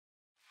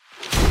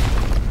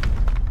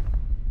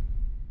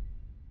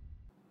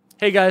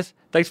Hey guys,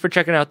 thanks for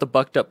checking out the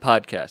Bucked Up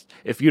Podcast.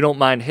 If you don't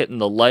mind hitting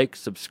the like,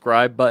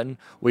 subscribe button,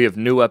 we have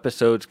new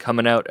episodes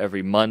coming out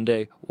every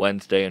Monday,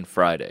 Wednesday, and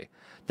Friday.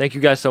 Thank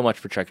you guys so much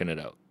for checking it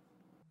out.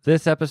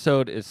 This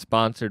episode is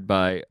sponsored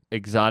by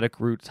Exotic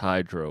Roots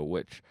Hydro,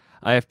 which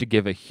I have to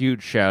give a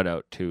huge shout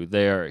out to.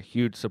 They are a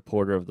huge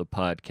supporter of the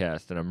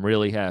podcast, and I'm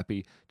really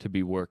happy to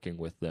be working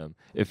with them.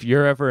 If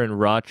you're ever in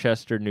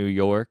Rochester, New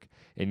York,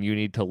 and you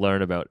need to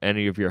learn about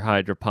any of your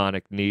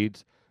hydroponic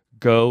needs,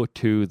 go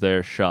to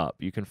their shop.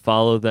 You can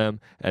follow them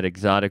at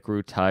Exotic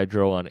Roots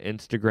Hydro on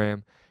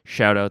Instagram.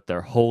 Shout out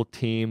their whole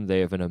team.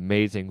 They have an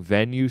amazing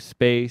venue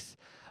space.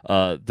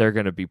 They're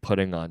going to be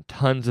putting on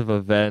tons of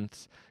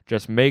events.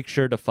 Just make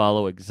sure to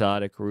follow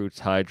Exotic Roots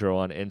Hydro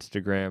on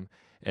Instagram.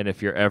 And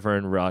if you're ever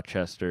in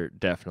Rochester,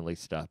 definitely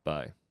stop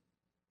by.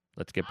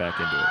 Let's get back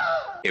into it.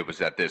 It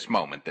was at this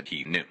moment that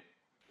he knew.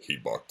 He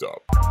bucked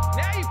up.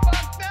 Now you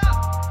fucked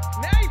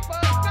up. Now you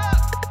fucked up.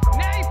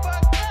 Now you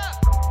fucked up.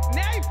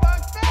 Now you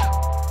fucked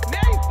up.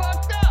 Now you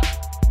fucked up.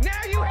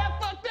 Now you have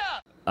fucked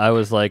up. I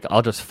was like,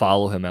 I'll just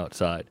follow him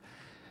outside.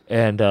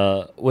 And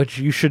which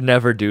you should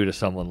never do to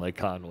someone like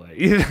Conway.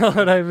 You know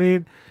what I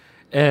mean?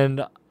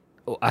 And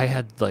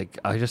I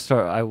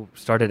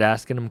started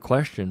asking him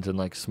questions and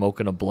like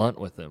smoking a blunt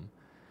with him.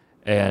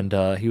 And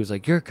he was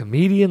like, "You're a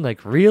comedian?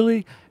 Like,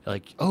 really?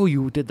 Like, oh,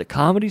 you did the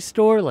Comedy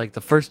Store? Like,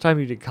 the first time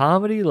you did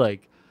comedy?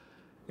 Like,"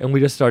 and we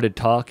just started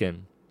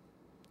talking.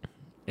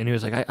 And he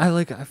was like,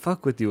 I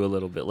fuck with you a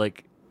little bit.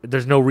 Like,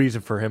 there's no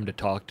reason for him to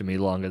talk to me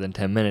longer than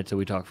 10 minutes. And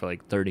we talked for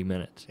like 30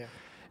 minutes. Yeah.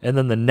 And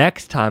then the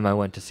next time I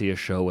went to see a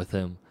show with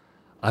him,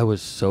 I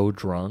was so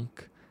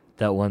drunk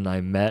that when I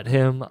met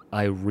him,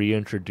 I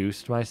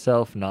reintroduced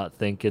myself, not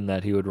thinking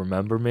that he would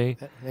remember me.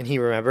 And he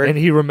remembered? And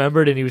he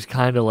remembered, and he was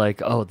kind of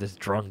like, oh, this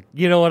drunk.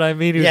 You know what I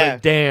mean? He was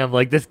like, damn,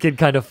 like, this kid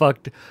kind of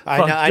fucked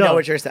I know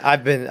what you're saying.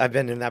 I've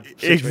been in that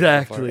situation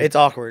exactly before. It's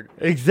awkward.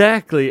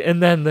 Exactly.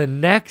 And then the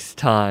next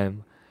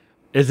time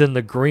is in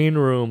the green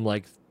room,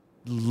 like,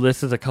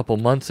 this is a couple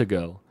months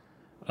ago,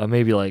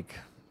 maybe like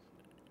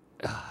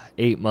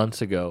 8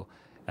 months ago,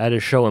 at a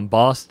show in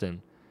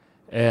Boston.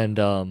 And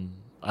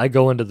I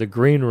go into the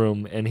green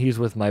room, and he's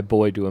with my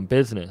boy doing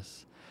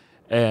business.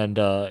 And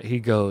he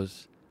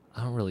goes,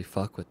 "I don't really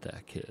fuck with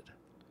that kid."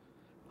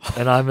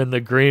 And I'm in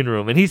the green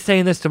room, and he's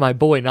saying this to my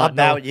boy, not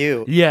about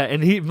you. Yeah,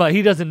 and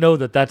he doesn't know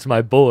that that's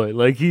my boy.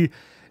 Like,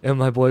 and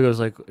my boy goes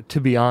like, "To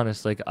be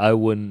honest, like, I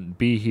wouldn't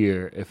be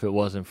here if it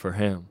wasn't for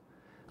him.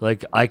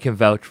 Like, I can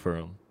vouch for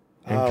him."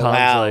 And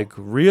Con's like,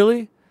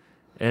 "Really?"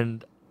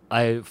 And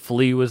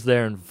Flea was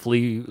there, and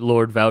Flea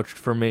Lord vouched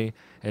for me,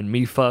 and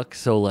me fuck.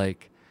 So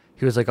like,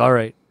 he was like, "All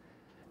right."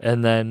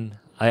 And then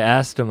I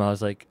asked him, I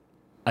was like,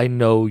 "I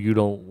know you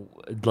don't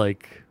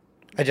like."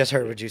 I just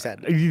heard what you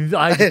said. Do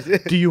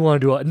you want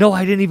to do no,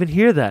 I didn't even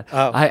hear that.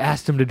 Oh. I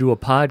asked him to do a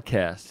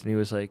podcast, and he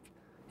was like,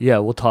 "Yeah,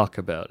 we'll talk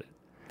about it."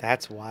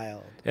 That's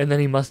wild. And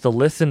then he must have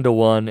listened to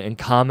one and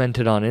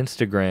commented on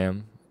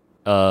Instagram,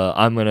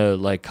 "I'm going to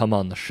like come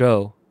on the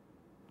show."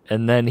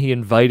 And then he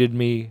invited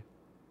me.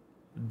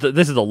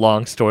 This is a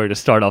long story to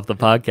start off the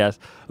podcast,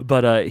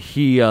 but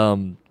he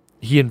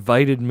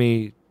invited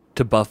me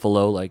to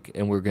Buffalo, like,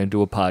 and we were going to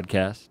do a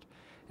podcast,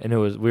 and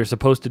we were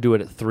supposed to do it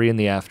at 3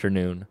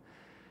 p.m,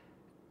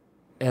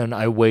 and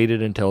I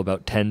waited until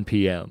about 10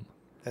 p.m.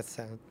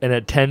 And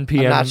at 10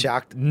 p.m., I'm not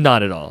shocked.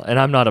 Not at all, and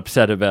I'm not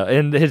upset about it.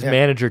 And his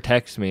manager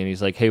texts me, and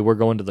he's like, "Hey, we're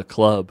going to the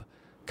club.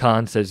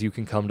 Con says you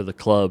can come to the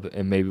club,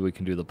 and maybe we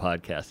can do the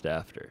podcast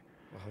after."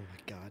 Oh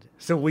my God.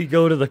 So we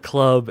go to the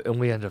club, and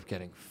we end up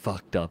getting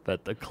fucked up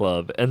at the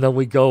club. And then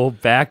we go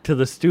back to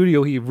the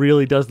studio. He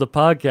really does the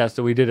podcast,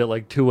 so we did it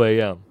like 2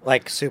 a.m.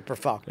 Like super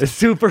fucked. It's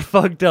super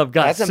fucked up.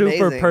 Got That's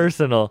super amazing.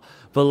 Personal.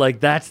 But like,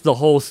 that's the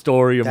whole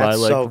story of my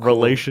like so cool.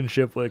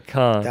 relationship with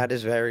Con. That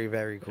is very,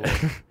 very cool.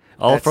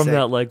 All That's from sick.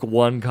 that like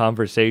one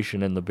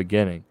conversation in the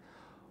beginning.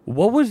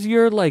 What was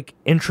your like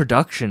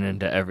introduction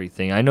into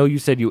everything? I know you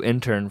said you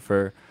interned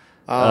for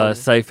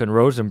Seif and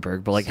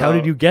Rosenberg, but like, how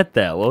did you get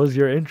that? What was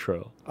your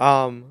intro?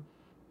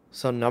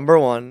 So number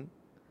one,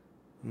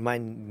 my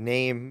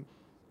name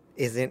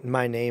isn't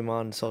my name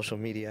on social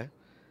media.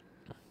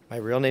 My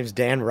real name's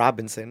Dan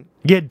Robinson.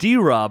 Yeah,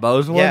 D-Rob. I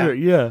was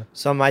wondering. Yeah.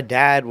 So my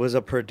dad was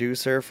a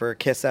producer for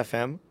Kiss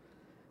FM,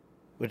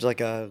 which is like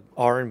a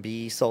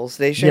R&B soul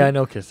station. Yeah, I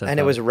know Kiss FM. And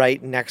it was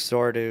right next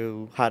door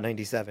to Hot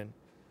 97.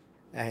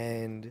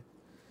 And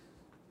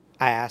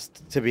I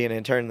asked to be an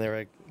intern. They were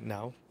like,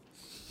 "No,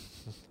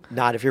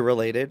 not if you're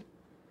related."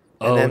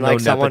 And then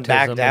like someone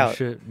backed out.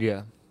 Shit.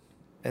 Yeah.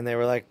 And they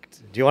were like,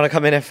 "Do you want to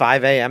come in at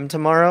 5 a.m.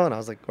 tomorrow?" And I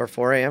was like, or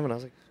 4 a.m. And I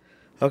was like,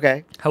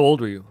 "Okay." How old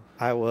were you?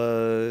 I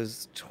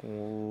was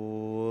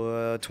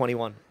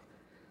 21.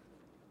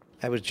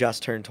 I was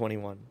just turned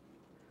 21. It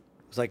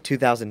was like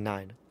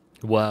 2009.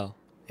 Wow.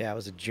 Yeah, I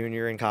was a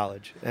junior in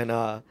college.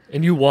 And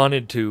you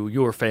wanted to,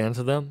 you were fans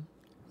of them?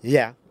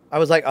 Yeah. I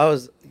was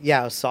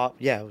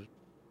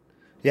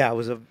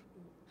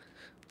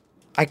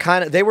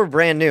they were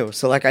brand new.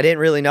 So like, I didn't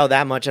really know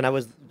that much. And I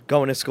was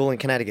going to school in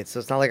Connecticut. So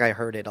it's not like I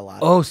heard it a lot.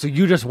 Oh, so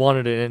you just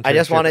wanted an internship. I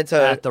just wanted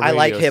to, at the I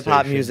like radio hip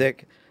hop station.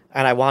 music.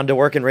 and I wanted to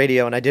work in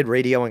radio, and I did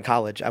radio in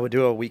college. I would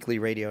do a weekly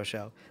radio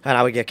show, and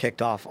I would get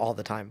kicked off all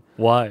the time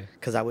Why?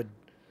 because I would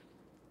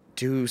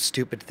do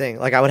stupid things.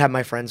 Like, I would have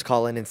my friends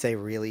call in and say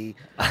really...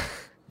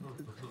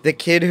 The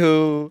kid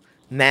who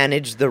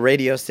managed the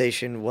radio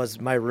station was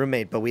my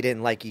roommate, but we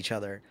didn't like each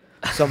other.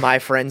 So my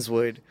friends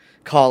would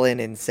call in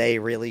and say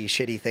really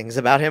shitty things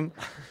about him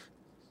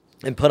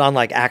and put on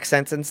like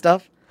accents and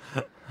stuff.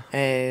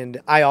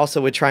 And I also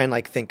would try and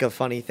like think of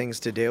funny things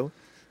to do.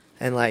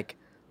 And like,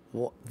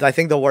 I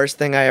think the worst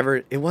thing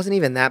it wasn't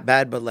even that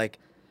bad, but like,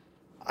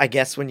 I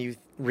guess when you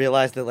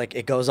realize that like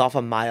it goes off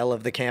a mile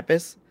of the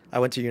campus, I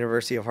went to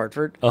University of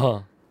Hartford.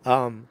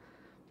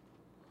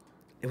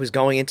 It was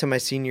going into my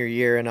senior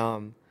year,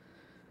 and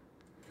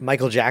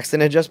Michael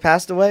Jackson had just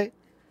passed away.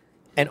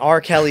 And R.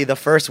 Kelly, the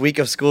first week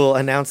of school,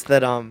 announced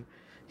that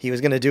he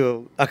was going to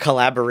do a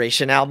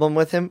collaboration album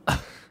with him.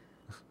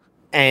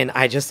 And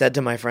I just said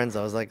to my friends,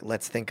 I was like,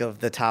 let's think of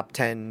the top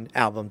 10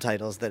 album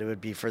titles that it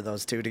would be for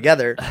those two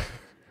together.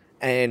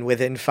 And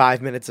within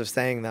 5 minutes of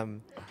saying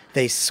them,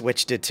 they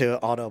switched it to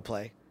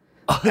autoplay.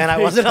 And I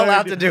wasn't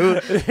allowed to do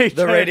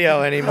the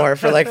radio anymore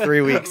for like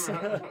 3 weeks.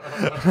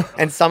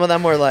 And some of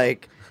them were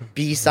like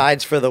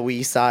B-sides for the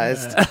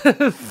Wii-sized.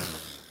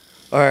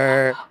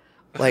 Or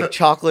like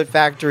Chocolate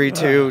Factory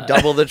 2,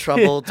 Double the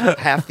Trouble,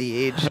 half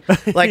the age.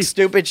 Like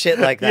stupid shit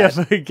like that.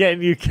 Yeah, but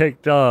getting you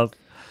kicked off.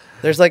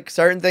 There's like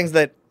certain things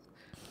that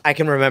I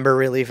can remember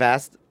really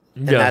fast.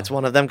 And Yeah. that's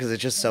one of them because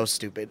it's just so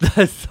stupid.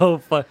 That's so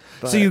fun.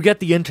 So But- you get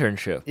the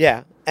internship.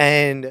 Yeah.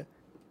 And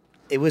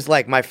it was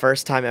like my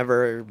first time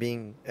ever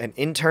being an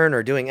intern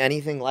or doing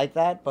anything like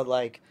that. But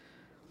like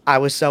I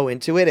was so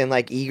into it and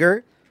like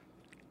eager.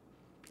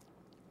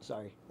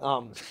 Sorry.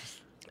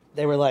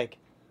 They were like,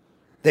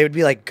 they would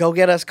be like, go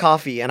get us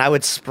coffee. And I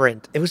would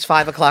sprint. It was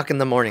 5 o'clock in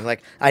the morning.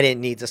 Like I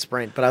didn't need to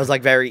sprint, but I was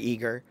like very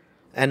eager.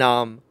 And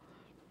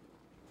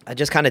I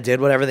just kind of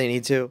did whatever they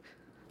need to.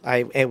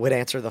 I would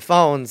answer the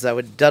phones. I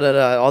would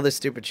all this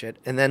stupid shit.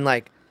 And then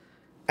like,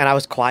 and I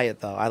was quiet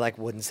though. I like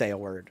wouldn't say a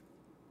word.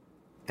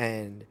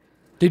 And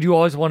Did you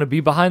always want to be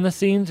behind the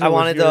scenes? or I was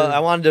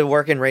wanted your- to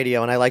work in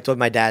radio, and I liked what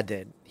my dad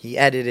did. He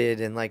edited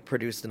and like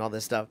produced and all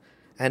this stuff.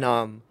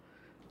 And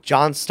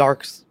John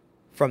Starks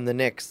from the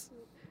Knicks,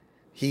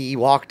 he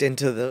walked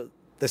into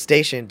the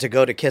station to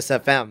go to Kiss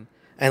FM,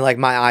 and like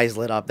my eyes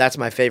lit up. That's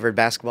my favorite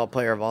basketball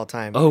player of all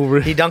time. Oh,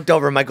 really? He dunked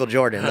over Michael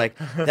Jordan like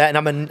that.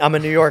 And I'm a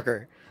New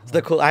Yorker. It's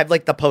the cool. I have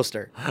like the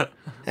poster,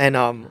 and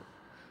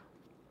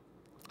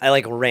I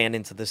like ran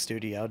into the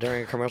studio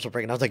during a commercial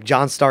break, and I was like,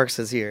 John Starks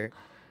is here.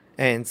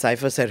 And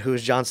Sypha said,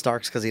 who's John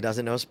Starks? Because he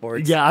doesn't know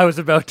sports. Yeah, I was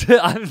about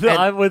to.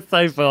 I'm with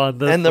Sypha on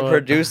this. And the one.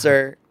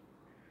 producer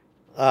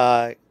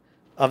of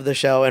the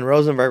show and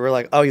Rosenberg were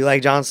like, oh, you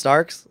like John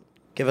Starks?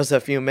 Give us a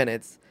few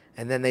minutes.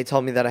 And then they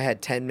told me that I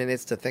had 10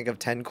 minutes to think of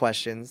 10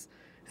 questions,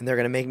 and they're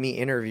going to make me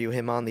interview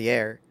him on the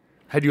air.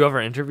 Had you ever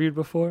interviewed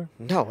before?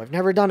 No, I've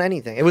never done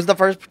anything. It was the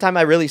first time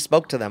I really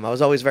spoke to them. I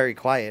was always very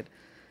quiet.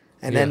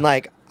 And then, Yeah.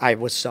 like, I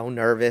was so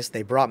nervous.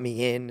 They brought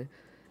me in,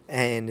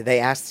 and they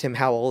asked him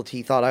how old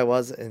he thought I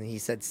was, and he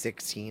said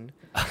 16,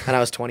 and I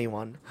was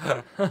 21.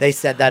 They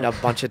said that a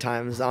bunch of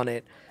times on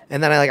it.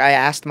 And then I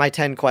asked my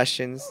 10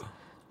 questions.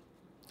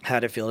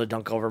 How'd it feel to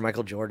dunk over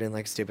Michael Jordan,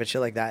 like, stupid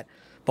shit like that.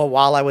 But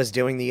while I was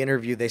doing the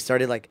interview, they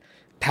started, like,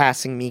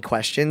 passing me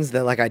questions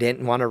that, like, I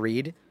didn't want to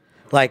read.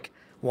 Like,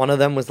 one of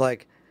them was,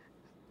 like,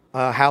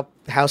 how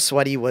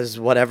sweaty was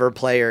whatever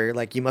player?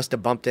 Like, you must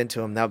have bumped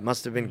into him. That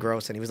must have been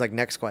gross. And he was like,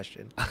 next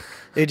question.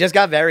 It just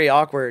got very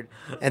awkward.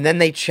 And then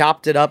they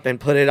chopped it up and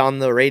put it on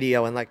the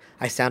radio. And, like,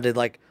 I sounded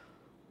like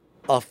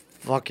a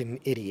fucking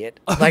idiot.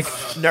 Like,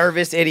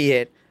 nervous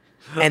idiot.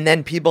 And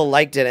then people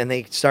liked it, and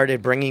they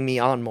started bringing me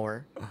on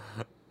more.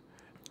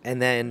 And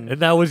then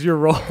And that was your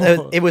role.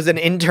 it was an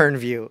intern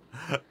view.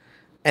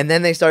 And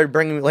then they started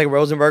bringing, like,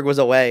 Rosenberg was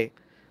away.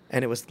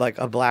 And it was like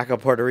a black, a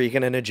Puerto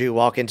Rican, and a Jew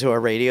walk into a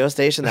radio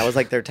station. That was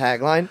like their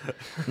tagline.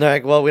 And they're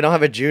like, well, we don't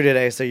have a Jew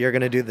today, so you're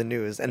going to do the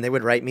news. And they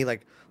would write me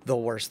like the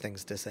worst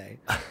things to say.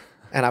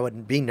 And I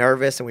would be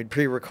nervous, and we'd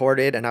pre-record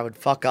it, and I would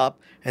fuck up.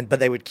 But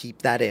they would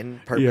keep that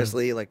in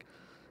purposely. Like,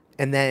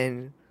 and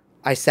then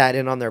I sat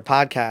in on their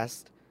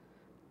podcast,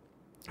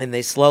 and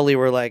they slowly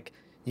were like,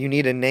 you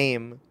need a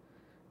name.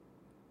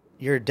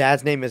 Your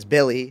dad's name is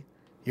Billy.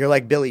 You're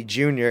like Billy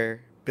Jr.,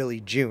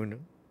 Billy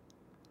June.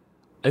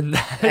 and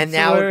And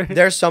now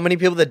there's so many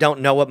people that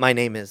don't know what my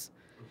name is.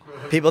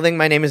 People think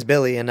my name is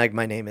Billy, and like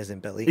my name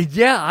isn't Billy.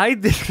 Yeah, I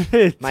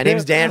did. My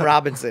name's Dan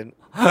Robinson.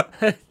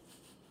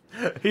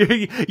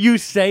 You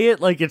say it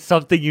like it's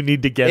something you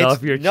need to get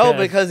off your chest. No,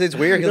 because it's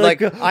weird. 'Cause,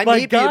 like I my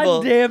meet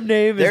people. goddamn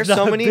name There's is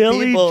so not many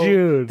Billy people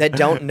June. that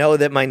don't know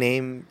that my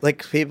name.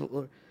 Like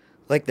people,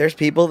 like there's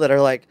people that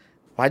are like,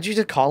 why'd you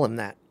just call him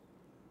that,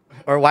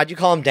 or why'd you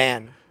call him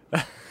Dan?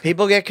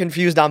 People get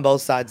confused on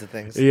both sides of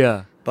things.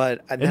 Yeah,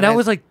 But and that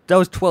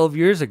was 12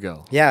 years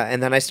ago. yeah,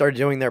 and then I started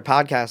doing their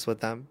podcast with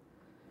them.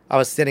 I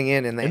was sitting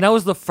in, and they And that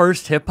was the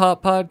first hip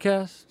hop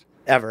podcast.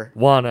 ever.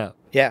 One up.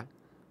 Yeah,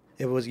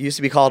 it used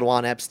to be called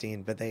Juan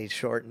Epstein, but they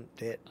shortened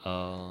it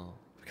Oh.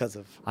 because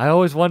of I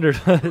always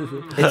wondered.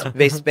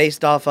 it's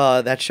based off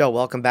that show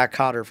Welcome Back,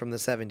 Kotter from the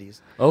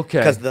 70s. Okay.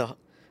 Because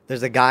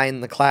there's a guy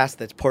in the class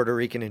that's Puerto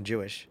Rican and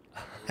Jewish,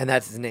 and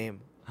that's his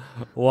name.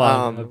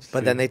 Wow.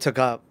 But then they took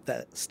up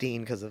that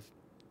Steen because of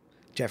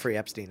Jeffrey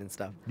Epstein and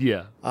stuff.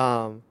 Yeah.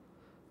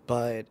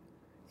 But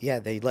yeah,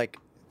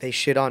 they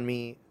shit on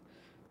me.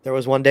 There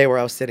was one day where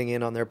I was sitting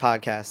in on their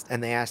podcast,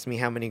 and they asked me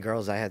how many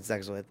girls I had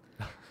sex with,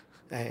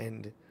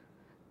 and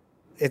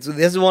this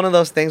is one of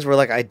those things where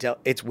like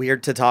it's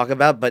weird to talk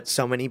about, but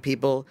so many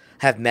people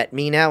have met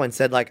me now and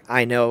said like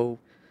I know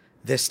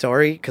this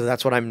story because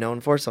that's what I'm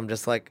known for. So I'm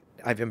just like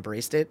I've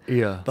embraced it.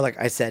 Yeah. But like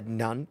I said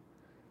none,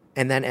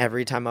 and then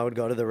every time I would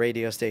go to the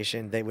radio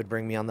station, they would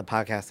bring me on the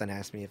podcast and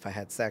ask me if I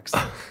had sex,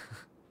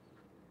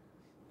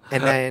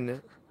 and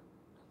then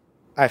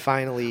I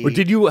finally. Well,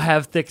 did you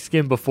have thick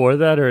skin before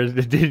that, or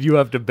did you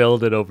have to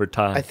build it over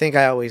time? I think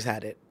I always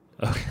had it.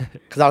 Okay.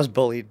 Because I was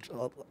bullied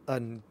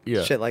and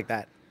shit like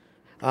that.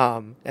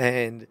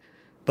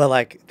 But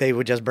like they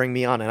would just bring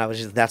me on,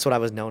 and that's what I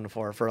was known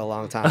for a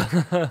long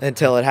time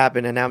until it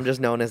happened. And now I'm just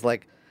known as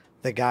like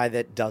the guy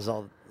that does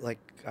all like,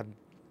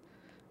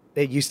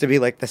 it used to be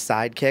like the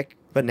sidekick,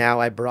 but now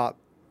I brought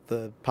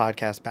the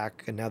podcast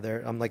back and now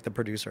I'm like the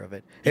producer of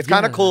it. It's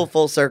kind of cool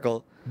full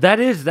circle.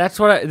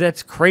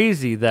 That's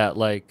crazy that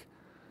like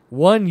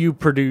one, you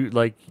produce,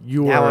 like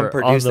you Now I'm were on the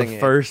producing it.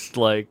 first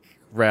like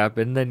rap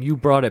and then you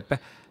brought it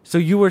back. So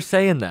you were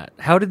saying that.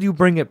 How did you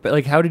bring it back?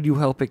 Like, how did you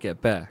help it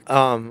get back?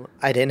 I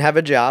didn't have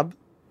a job,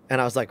 and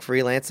I was like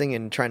freelancing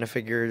and trying to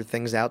figure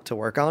things out to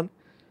work on.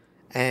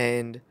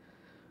 And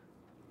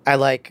I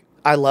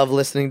love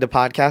listening to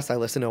podcasts. I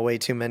listen to way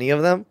too many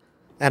of them,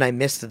 and I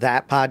missed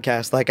that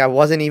podcast. Like I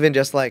wasn't even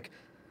just like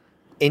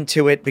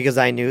into it because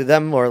I knew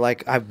them or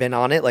like I've been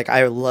on it. Like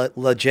I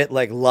legit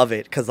like love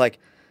it because like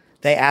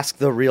they ask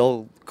the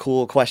real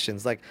cool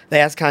questions. Like they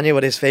asked Kanye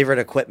what his favorite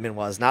equipment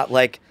was, not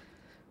like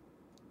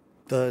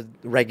the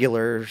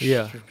regular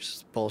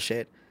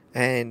bullshit.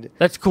 And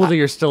that's cool that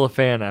you're still a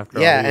fan after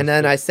all. Yeah, and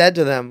then I said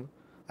to them,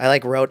 I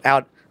wrote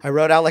out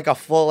like a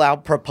full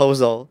out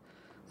proposal,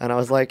 and I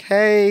was like,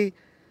 hey,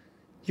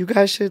 you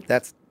guys should.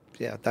 That's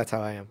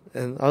how I am.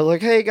 And I was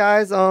like, hey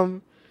guys,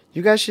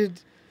 you guys should.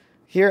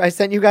 Here, I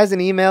sent you guys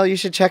an email. You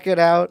should check it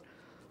out.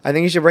 I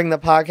think you should bring the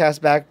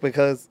podcast back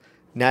because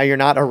now you're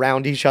not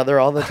around each other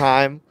all the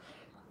time.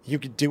 You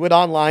could do it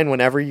online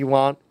whenever you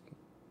want.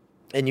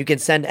 And you can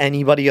send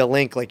anybody a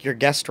link. Like, your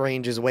guest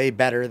range is way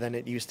better than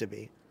it used to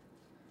be.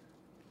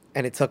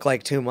 And it took,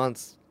 like, 2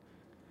 months.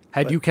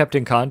 Had you kept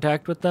in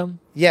contact with them?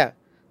 Yeah.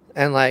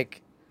 And,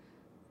 like,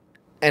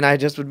 and I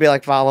just would be,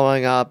 like,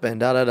 following up and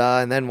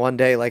da-da-da. And then one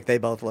day, like, they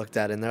both looked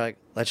at it and they're like,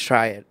 let's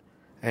try it.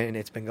 And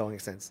it's been going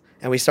since.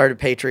 And we started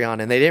Patreon.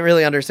 And they didn't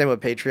really understand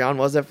what Patreon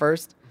was at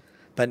first.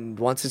 But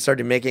once it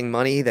started making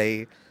money,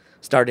 they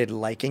started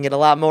liking it a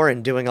lot more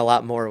and doing a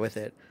lot more with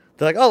it.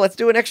 They're like, oh, let's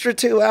do an extra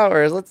 2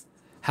 hours.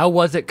 How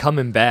was it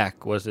coming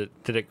back?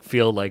 Did it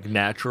feel like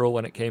natural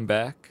when it came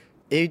back?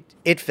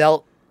 It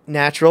felt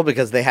natural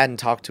because they hadn't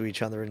talked to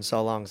each other in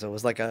so long. So it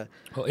was like a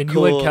and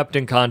cool... you had kept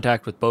in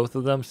contact with both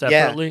of them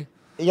separately?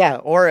 Yeah.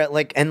 Or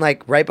like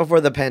right before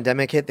the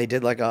pandemic hit, they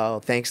did like a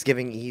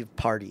Thanksgiving Eve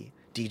party,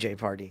 DJ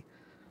party.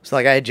 So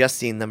like I had just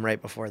seen them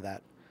right before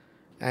that.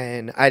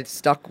 And I'd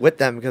stuck with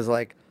them because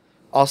like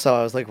also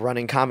I was like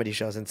running comedy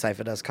shows and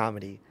Cypher does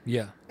comedy.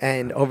 Yeah.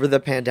 And over the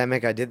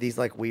pandemic, I did these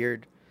like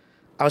weird...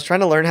 I was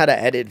trying to learn how to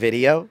edit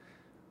video.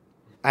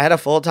 I had a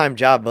full-time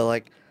job, but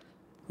like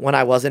when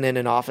I wasn't in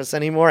an office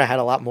anymore, I had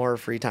a lot more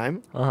free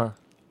time. Uh-huh.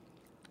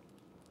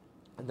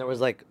 And there was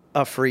like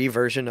a free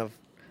version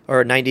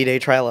or a 90-day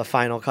trial of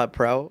Final Cut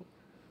Pro.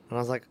 And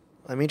I was like,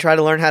 let me try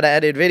to learn how to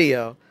edit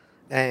video.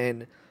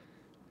 And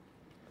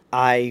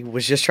I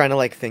was just trying to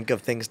like think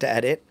of things to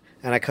edit,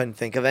 and I couldn't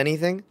think of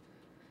anything.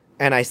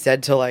 And I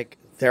said to like,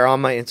 they're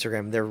on my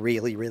Instagram. They're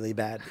really, really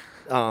bad.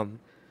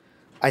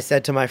 I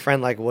said to my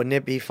friend, like, wouldn't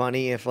it be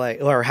funny if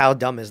like, or how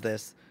dumb is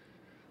this?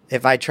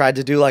 If I tried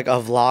to do like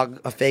a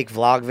fake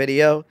vlog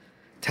video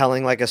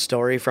telling like a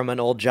story from an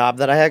old job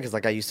that I had, because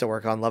like I used to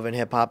work on Love and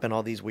Hip Hop and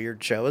all these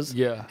weird shows.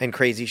 Yeah. And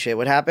crazy shit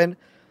would happen.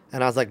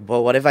 And I was like,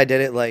 well, what if I did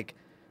it like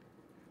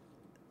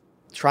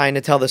trying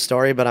to tell the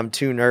story, but I'm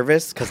too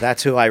nervous because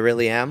that's who I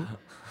really am.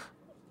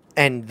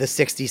 And the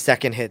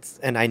 60-second hits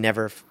and I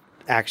never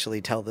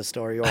actually tell the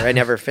story or I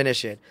never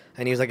finish it.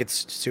 And he was like,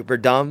 it's super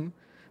dumb,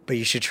 but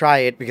you should try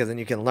it because then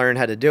you can learn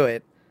how to do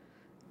it.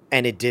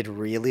 And it did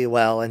really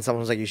well. And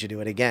someone was like, you should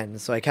do it again.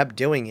 So I kept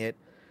doing it.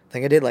 I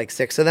think I did like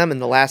 6 of them. And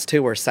the last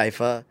 2 were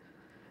Cypher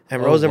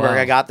and Rosenberg.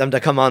 Wow. I got them to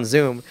come on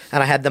Zoom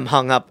and I had them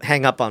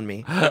hang up on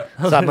me.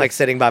 So I'm like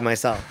sitting by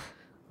myself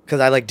because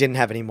I like didn't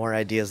have any more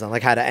ideas on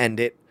like how to end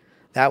it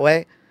that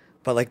way.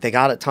 But like they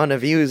got a ton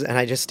of views and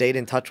I just stayed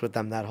in touch with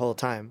them that whole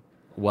time.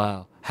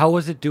 Wow. How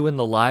was it doing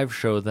the live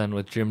show then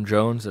with Jim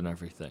Jones and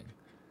everything?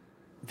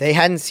 They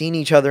hadn't seen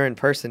each other in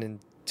person in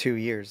 2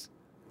 years.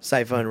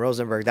 Cypher and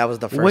Rosenberg. That was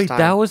the first time. Wait,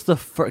 that was the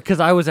first...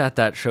 Because I was at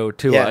that show,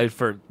 too. Yeah.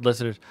 For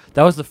listeners,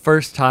 that was the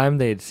first time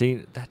they had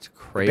seen... That's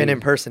crazy. Been in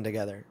person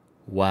together.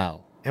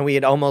 Wow. And we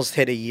had almost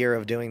hit a year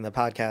of doing the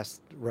podcast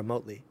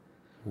remotely.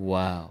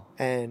 Wow.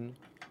 And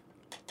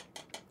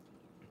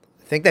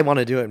I think they want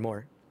to do it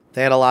more.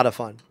 They had a lot of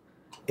fun.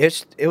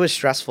 It was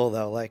stressful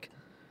though. Like,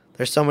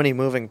 there's so many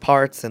moving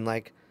parts, and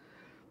like,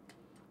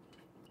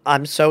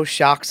 I'm so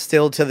shocked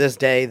still to this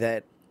day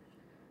that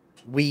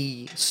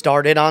we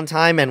started on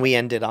time and we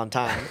ended on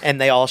time, and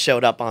they all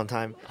showed up on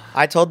time.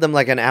 I told them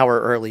like an hour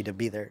early to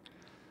be there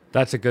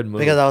That's a good move.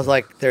 because I was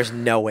like, "There's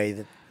no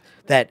way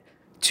that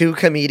two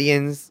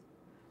comedians,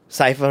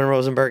 Seifa and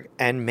Rosenberg,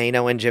 and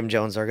Mano and Jim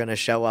Jones are gonna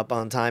show up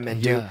on time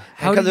and do."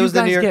 How did you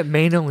guys get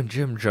Mano and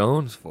Jim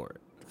Jones for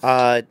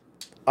it?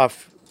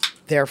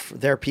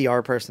 Their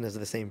PR person is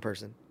the same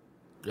person.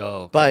 Oh,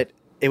 okay. But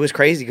it was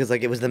crazy because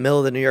like it was the middle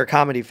of the New York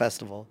Comedy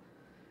Festival,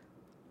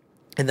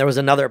 and there was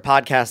another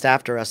podcast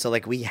after us, so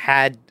like we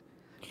had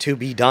to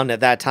be done at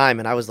that time,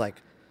 and I was like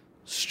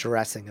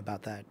stressing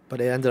about that,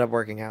 but it ended up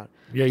working out.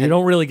 Yeah, you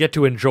don't really get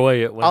to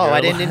enjoy it. When Oh, you're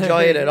I didn't alive.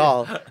 enjoy it at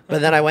all.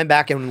 But then I went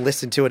back and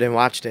listened to it and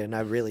watched it, and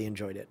I really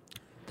enjoyed it.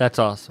 That's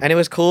awesome. And it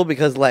was cool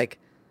because like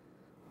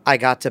I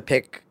got to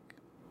pick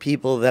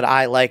people that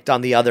I liked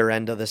on the other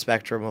end of the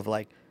spectrum of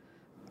like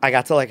I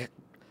got to like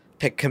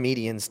pick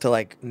comedians to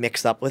like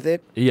mix up with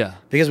it. Yeah.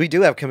 Because we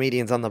do have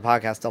comedians on the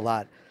podcast a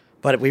lot,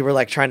 but we were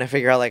like trying to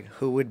figure out like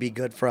who would be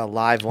good for a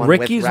live one.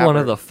 Ricky's with one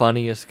of rapper. the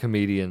funniest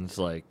comedians.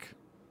 Like,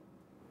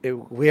 I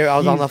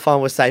was on the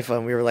phone with Seifa,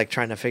 and we were like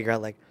trying to figure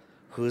out like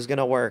who's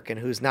gonna work and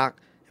who's not.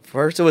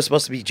 First, it was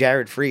supposed to be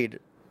Jared Freed.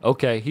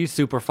 okay, he's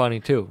super funny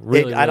too.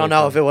 Really, I don't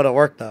know if it would have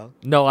worked though.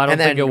 No, I don't And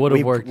think then it would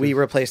have worked. We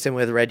replaced him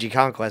with Reggie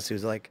Conquest,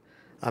 who's like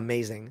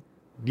amazing.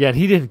 Yeah, and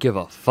he didn't give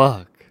a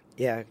fuck.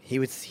 Yeah,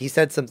 he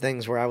said some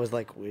things where I was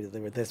like,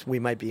 with this, we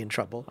might be in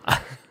trouble.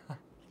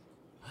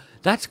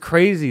 That's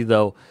crazy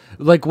though.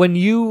 Like when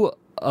you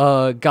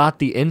got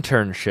the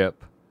internship,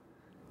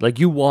 like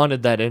you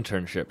wanted that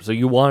internship, so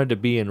you wanted to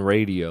be in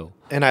radio.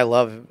 And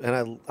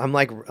I'm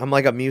like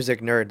a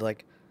music nerd.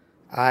 Like,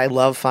 I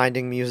love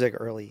finding music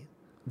early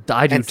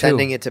I do and too.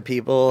 sending it to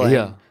people. And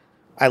Yeah.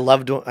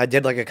 I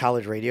did like a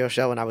college radio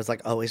show, and I was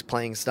like always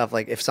playing stuff.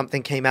 Like if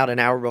something came out an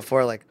hour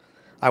before, like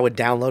I would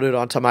download it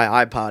onto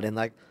my iPod and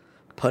like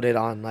put it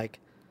on. Like,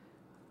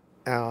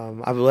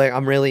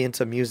 I'm really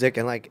into music,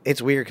 and like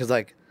it's weird because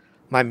like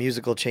my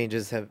musical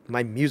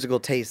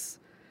tastes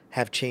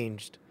have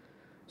changed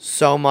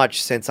so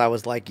much since I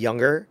was like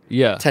younger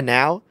Yeah. to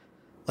now.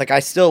 Like I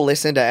still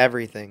listen to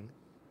everything,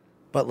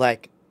 but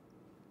like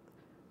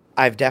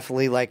I've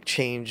definitely like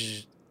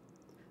changed.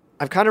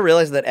 I've kind of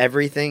realized that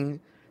everything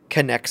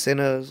connects in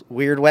a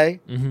weird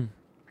way. Mm-hmm.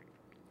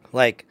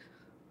 Like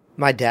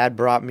my dad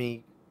brought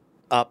me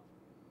up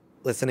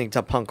listening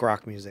to punk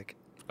rock music.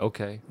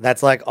 Okay.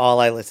 That's like all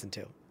I listened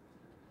to.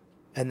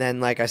 And then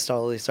like I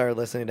slowly started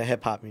listening to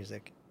hip hop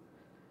music.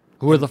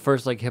 Who were the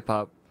first like hip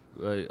hop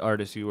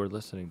artists you were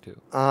listening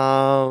to?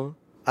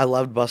 I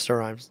loved Busta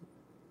Rhymes.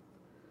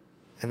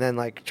 And then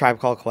like Tribe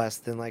Called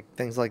Quest and like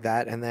things like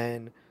that. And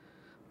then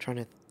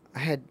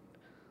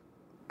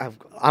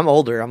I'm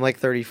older. I'm like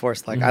 34.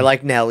 So like I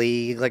like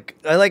Nelly.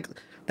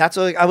 That's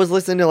what I was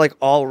listening to like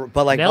all,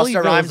 but like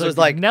Busta Rhymes was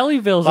like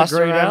Nellyville's a Busta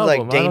great Rhymes album. like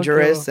I don't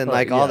Dangerous give a and fuck.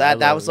 like all Yeah, I that.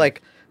 That love was it.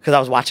 like because I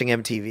was watching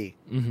MTV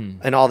Mhm.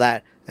 and all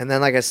that. And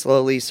then like I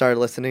slowly started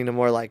listening to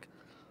more like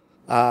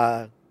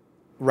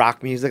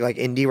rock music, like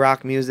indie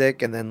rock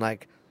music, and then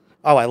like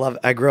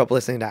I grew up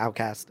listening to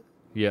Outkast.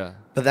 Yeah.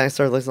 But then I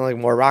started listening to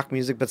like more rock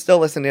music, but still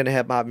listening to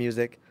hip hop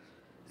music.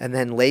 And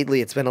then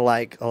lately it's been a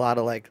lot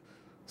of like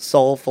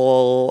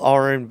soulful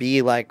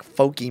R&B, like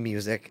folky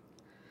music.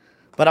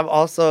 But I'm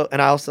also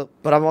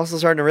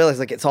starting to realize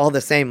like it's all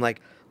the same.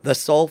 Like the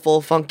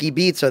soulful, funky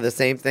beats are the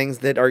same things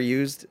that are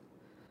used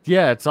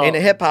Yeah, it's all in a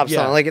hip hop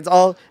yeah. song. Like it's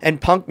all, and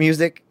punk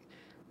music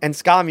and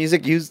ska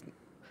music use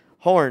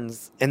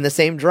horns and the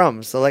same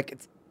drums. So like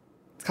it's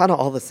kind of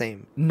all the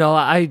same. No,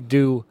 I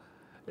do.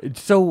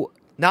 So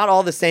Not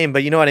all the same,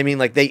 but you know what I mean?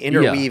 Like they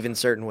interweave in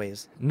certain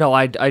ways. no,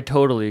 I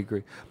totally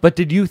agree. But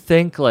did you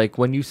think like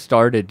when you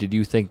started, did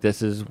you think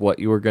this is what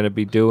you were going to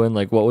be doing?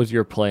 Like what was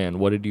your plan?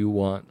 What did you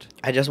want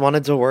I just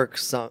wanted to work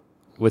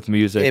with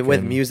music? with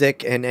and-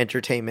 music and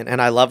entertainment,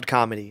 and I loved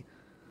comedy.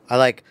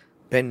 I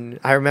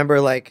remember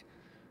like,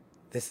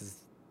 this is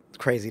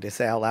crazy to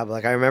say out loud, but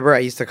like I remember I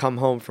used to come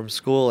home from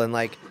school and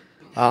like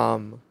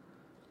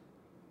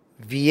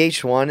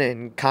VH1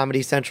 and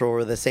Comedy Central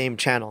were the same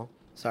channel.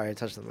 Sorry, I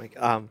touched the mic.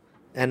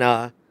 And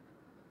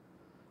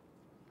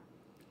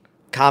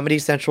Comedy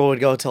Central would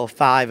go till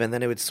 5 and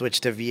then it would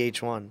switch to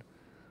VH1.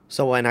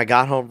 So when I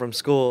got home from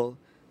school,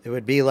 it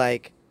would be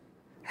like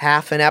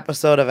half an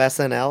episode of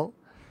SNL,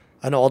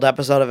 an old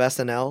episode of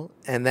SNL,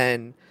 and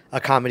then a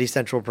Comedy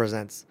Central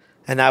Presents.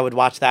 And I would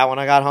watch that when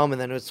I got home,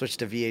 and then it would switch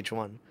to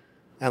VH1.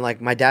 And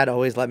like my dad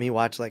always let me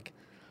watch, like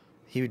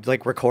he would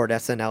like record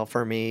SNL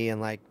for me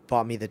and like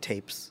bought me the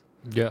tapes.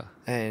 Yeah.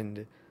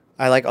 And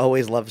I like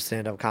always loved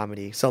stand-up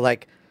comedy. So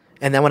like,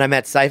 and then when I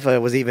met Seifa, it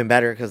was even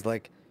better because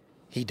like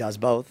he does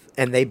both,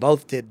 and they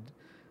both did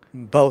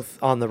both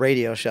on the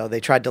radio show.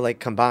 They tried to like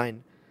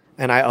combine,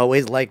 and I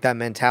always liked that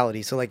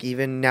mentality. So like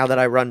even now that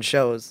I run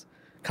shows,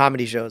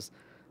 comedy shows,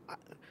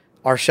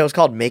 our show's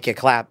called Make It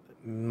Clap.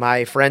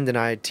 My friend and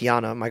I,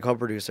 Tiana, my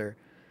co-producer,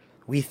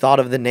 we thought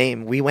of the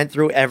name. We went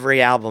through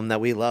every album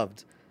that we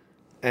loved.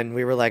 And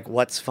we were like,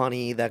 what's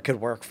funny that could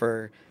work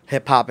for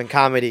hip hop and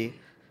comedy?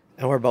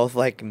 And we're both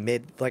like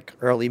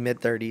early mid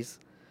 30s.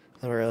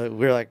 And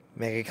we were like,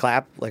 Make It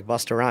Clap, like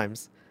Busta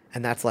Rhymes.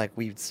 And that's like,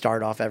 we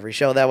start off every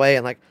show that way.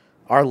 And like,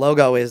 our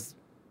logo is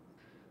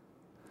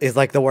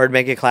like the word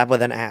Make It Clap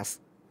with an ass.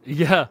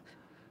 Yeah.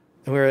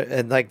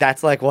 And like,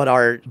 that's like what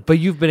our. But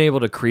you've been able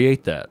to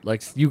create that.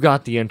 Like, you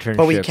got the internship.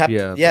 But we kept,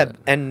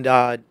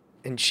 but-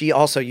 and she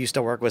also used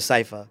to work with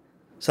Cypher.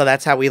 So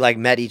that's how we like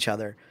met each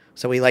other.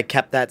 So we like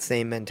kept that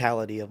same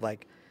mentality of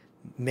like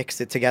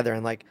mix it together.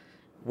 And like,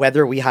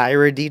 whether we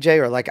hire a DJ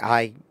or like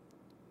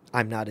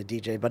I'm not a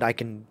DJ, but I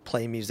can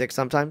play music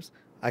sometimes.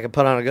 I can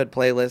put on a good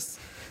playlist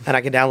and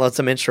I can download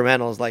some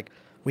instrumentals. Like,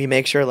 we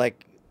make sure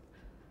like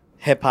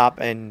hip hop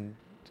and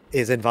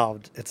is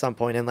involved at some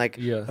point. And like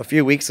a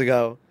few weeks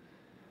ago,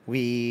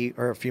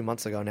 or a few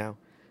months ago now,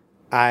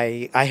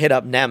 I hit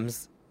up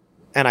Nems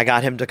and I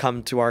got him to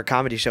come to our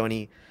comedy show,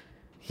 and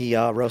he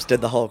roasted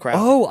the whole crowd.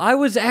 Oh, I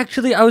was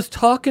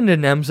talking to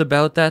Nems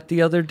about that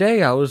the other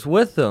day. I was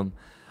with him.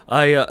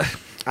 I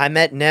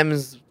met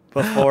Nems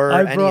before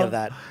any of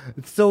that.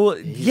 So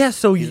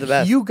he's the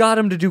best. You got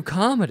him to do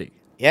comedy.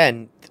 Yeah,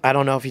 and I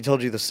don't know if he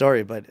told you the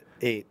story, but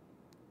it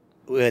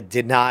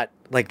did not,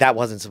 like, that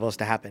wasn't supposed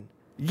to happen.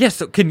 Yes,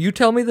 so can you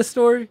tell me the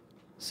story?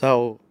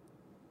 So,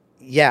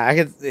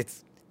 yeah,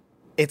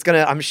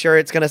 I'm sure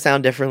it's gonna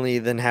sound differently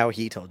than how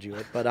he told you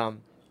it, but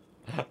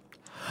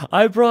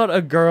I brought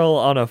a girl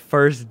on a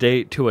first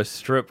date to a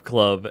strip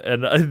club,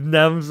 and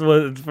Nems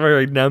was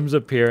for Nems'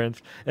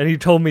 appearance, and he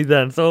told me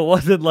then, so it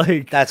wasn't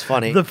like that's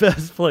funny. The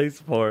best place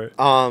for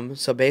it.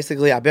 So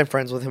basically, I've been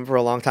friends with him for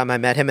a long time. I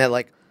met him at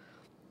like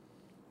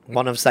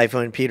one of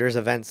Cypher and Peter's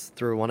events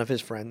through one of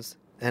his friends,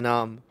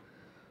 and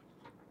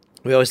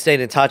we always stayed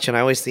in touch, and I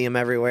always see him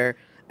everywhere.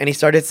 And he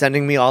started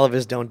sending me all of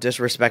his Don't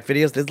Disrespect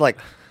videos. This is like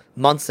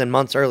months and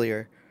months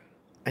earlier,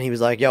 and he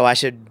was like, "Yo, I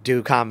should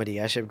do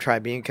comedy. I should try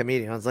being a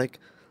comedian." I was like,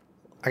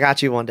 I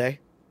got you one day.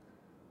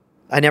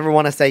 I never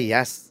want to say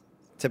yes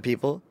to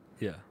people.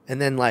 Yeah.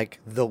 And then like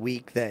the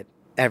week that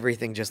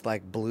everything just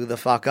like blew the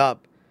fuck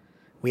up,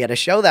 we had a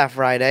show that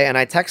Friday, and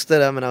I texted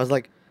him and I was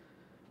like,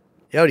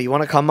 yo, do you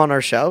want to come on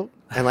our show?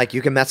 And like,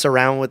 you can mess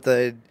around with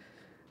the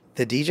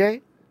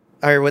DJ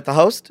or with the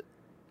host,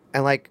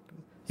 and like,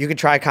 you can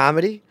try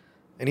comedy.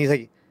 And he's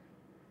like,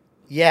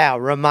 yeah,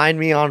 remind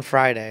me on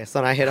Friday. So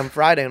then I hit him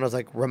Friday and I was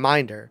like,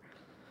 reminder.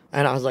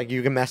 And I was like,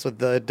 you can mess with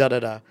the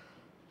da-da-da.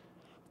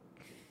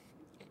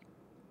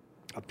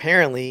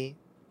 Apparently,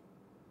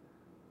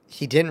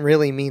 he didn't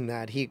really mean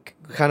that. He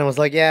kind of was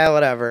like, yeah,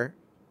 whatever.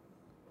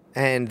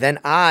 And then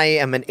I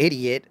am an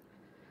idiot,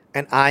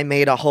 and I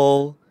made a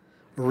whole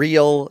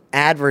real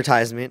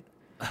advertisement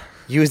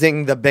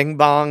using the Bing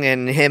Bong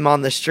and him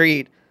on the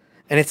street.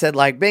 And it said,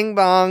 like, Bing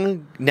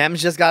Bong, Nems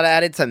just got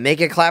added to Make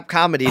It Clap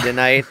comedy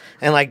tonight.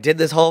 And, like, did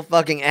this whole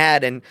fucking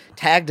ad and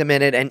tagged him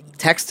in it and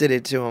texted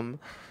it to him.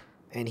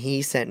 And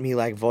he sent me,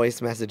 like,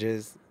 voice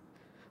messages,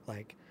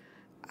 like,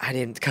 I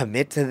didn't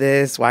commit to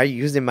this. Why are you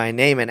using my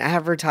name in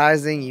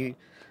advertising?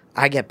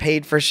 I get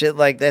paid for shit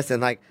like this.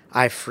 And like,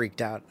 I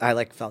freaked out. I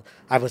like felt,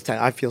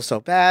 I feel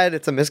so bad.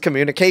 It's a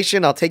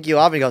miscommunication. I'll take you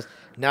off. And he goes,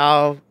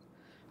 no,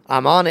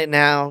 I'm on it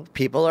now.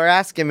 People are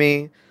asking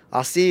me.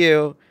 I'll see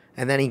you.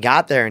 And then he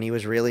got there and he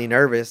was really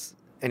nervous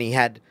and he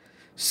had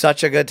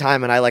such a good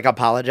time. And I like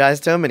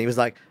apologized to him and he was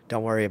like,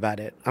 don't worry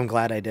about it. I'm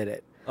glad I did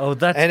it. Oh,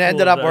 that's and it cool,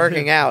 ended up though.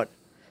 Working out.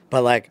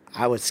 But like,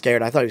 I was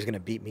scared. I thought he was going to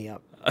beat me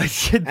up.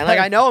 And like,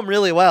 I know him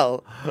really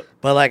well,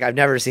 but like, I've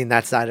never seen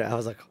that side of it. I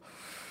was like,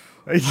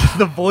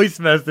 the voice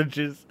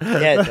messages.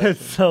 Yeah, that's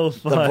so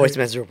funny. The voice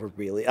messages were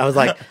really, I was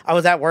like, I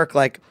was at work,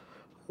 like,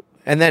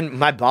 and then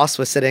my boss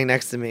was sitting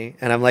next to me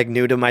and I'm like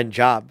new to my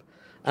job.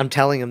 I'm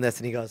telling him this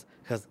and he goes,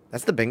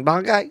 that's the Bing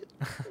Bong guy?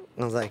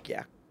 I was like,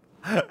 yeah.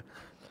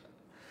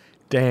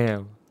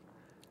 Damn.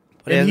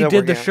 But and he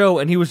did the show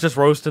and he was just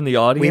roasting the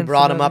audience? We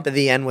brought him up at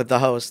the end with the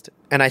host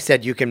and I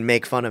said, you can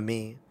make fun of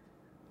me.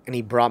 And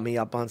he brought me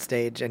up on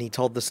stage and he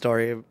told that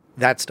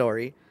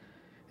story.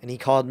 And he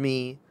called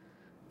me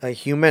a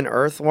human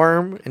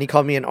earthworm and he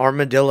called me an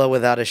armadillo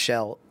without a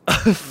shell.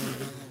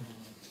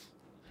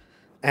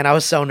 And I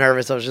was so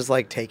nervous. I was just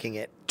like taking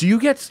it. Do you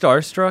get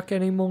starstruck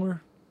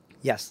anymore?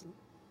 Yes.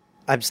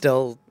 I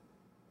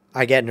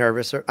get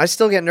nervous. I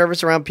still get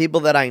nervous around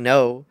people that I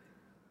know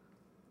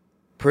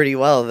pretty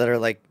well that are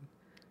like,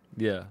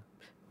 yeah,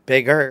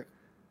 bigger.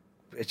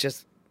 It's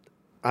just,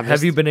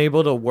 have you been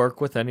able to work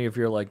with any of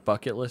your like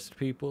bucket list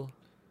people?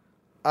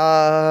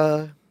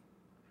 I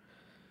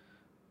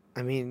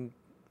mean,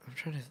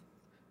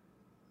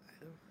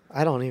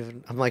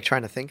 I'm like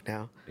trying to think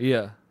now.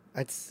 Yeah.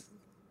 It's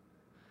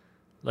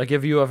like,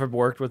 have you ever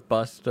worked with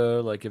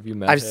Busta? Like, have you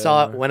met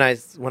him? When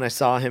I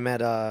saw him at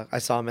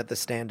the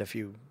Stand a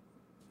few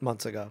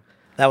months ago.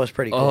 That was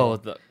pretty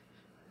cool. Oh,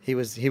 he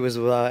was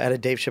at a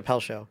Dave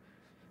Chappelle show,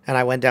 and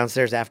I went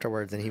downstairs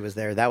afterwards, and he was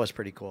there. That was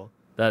pretty cool.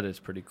 That is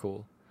pretty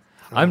cool.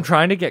 I'm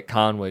trying to get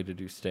Conway to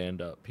do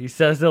stand up. He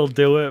says he'll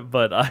do it,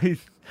 but I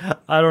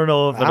don't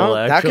know if it'll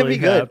actually that could be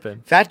good.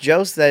 happen. Fat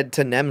Joe said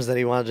to Nems that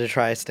he wanted to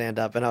try stand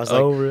up, and I was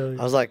like, Oh, really?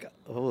 I was like,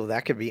 oh,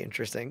 that could be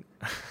interesting.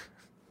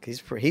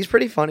 He's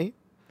pretty funny.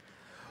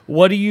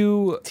 What do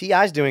you?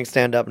 T.I.'s doing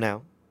stand up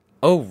now.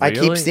 Oh, really? I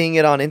keep seeing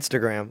it on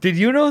Instagram. Did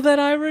you know that,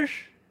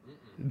 Irish?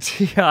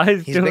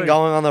 T.I.'s He's doing. been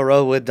going on the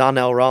road with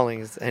Donnell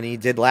Rawlings, and he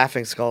did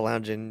Laughing Skull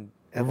Lounge in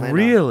Atlanta.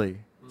 Really?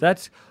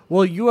 That's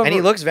well. You ever? And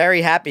he looks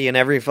very happy in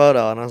every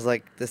photo, and I was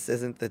like, this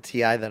isn't the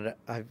T.I. that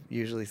I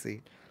usually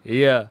see.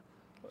 Yeah.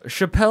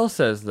 Chappelle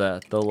says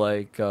that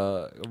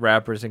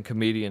rappers and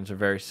comedians are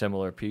very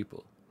similar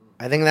people.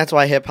 I think that's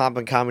why hip hop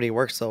and comedy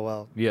work so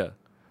well. Yeah,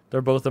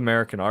 they're both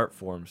American art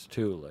forms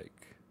too.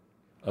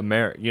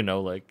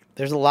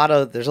 There's a lot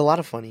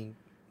of funny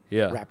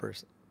Yeah.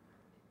 rappers.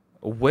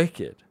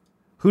 Wicked.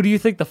 Who do you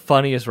think the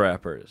funniest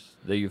rapper is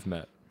that you've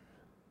met?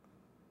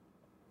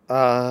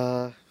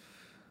 I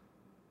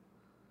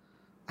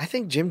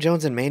think Jim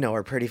Jones and Mano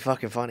are pretty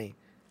fucking funny.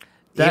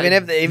 That-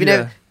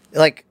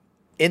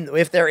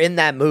 If they're in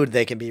that mood,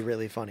 they can be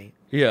really funny.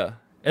 Yeah,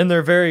 and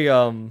they're very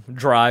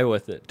dry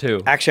with it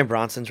too. Action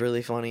Bronson's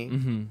really funny.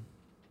 Mm-hmm.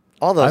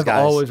 All those I've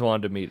guys. always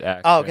wanted to meet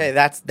Action. Oh, okay,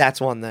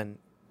 that's one then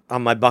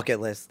on my bucket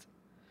list.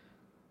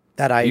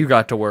 That You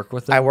got to work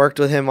with him? I worked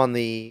with him on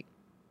the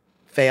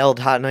failed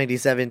Hot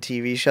 97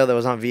 TV show that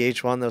was on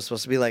VH1 that was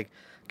supposed to be like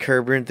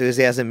Curb Your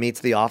Enthusiasm meets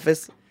The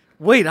Office.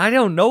 Wait, I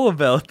don't know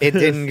about this.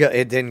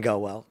 It didn't go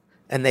well.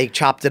 And they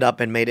chopped it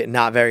up and made it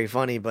not very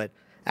funny, but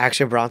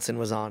Action Bronson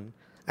was on.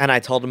 And I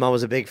told him I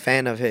was a big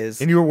fan of his.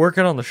 And you were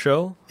working on the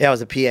show? Yeah, I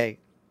was a PA.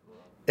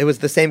 It was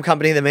the same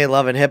company that made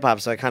Love and Hip Hop,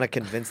 so I kind of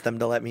convinced them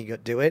to let me go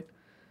do it.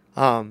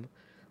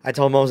 I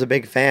told him I was a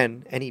big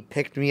fan, and he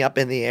picked me up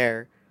in the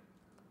air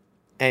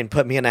and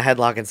put me in a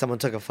headlock, and someone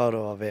took a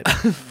photo of it.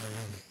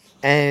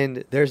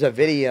 And there's a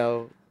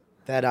video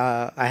that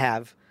I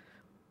have.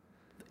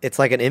 It's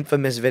like an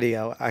infamous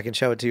video. I can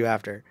show it to you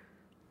after.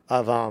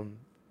 Of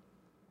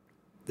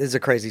this is a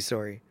crazy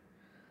story.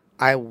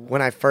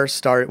 When I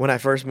first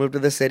moved to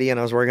the city and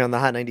I was working on the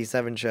Hot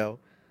 97 show,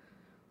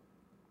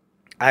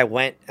 I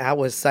went out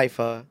with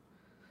Cypher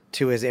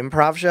to his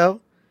improv show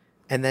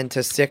and then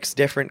to 6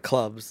 different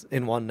clubs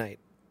in one night,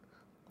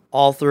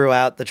 all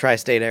throughout the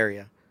tri-state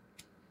area.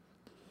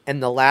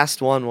 And the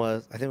last one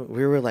was, I think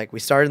we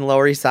started in the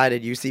Lower East Side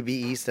at UCB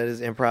East at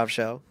his improv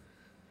show.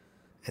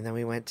 And then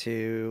we went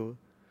to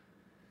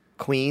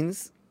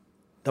Queens,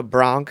 the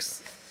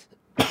Bronx,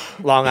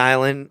 Long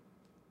Island,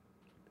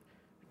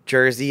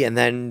 Jersey, and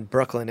then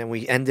Brooklyn. And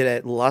we ended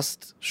at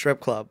Lust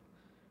Strip Club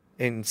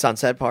in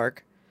Sunset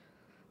Park.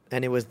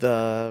 And it was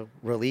the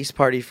release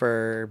party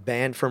for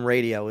Banned from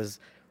Radio. It was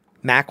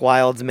Mac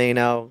Wilds,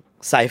 Mano,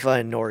 Cypher,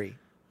 and Nori.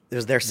 It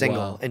was their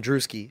single, Wow. and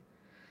Drewski.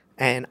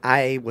 And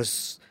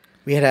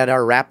we had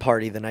our rap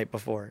party the night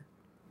before.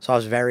 So I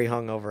was very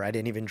hungover. I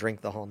didn't even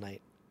drink the whole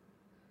night.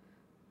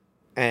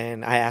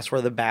 And I asked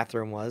where the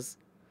bathroom was.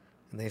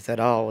 And they said,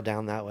 oh,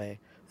 down that way.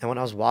 And when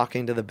I was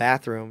walking to the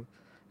bathroom,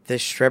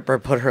 this stripper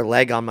put her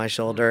leg on my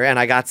shoulder, and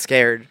I got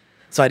scared.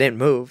 So I didn't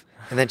move.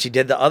 And then she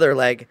did the other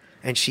leg,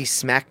 and she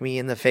smacked me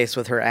in the face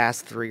with her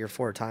ass 3 or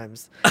 4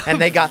 times.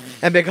 And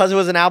and because it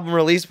was an album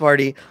release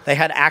party, they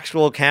had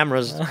actual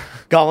cameras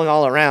going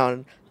all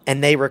around,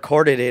 and they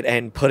recorded it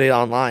and put it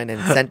online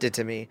and sent it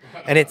to me.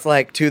 And it's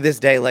like, to this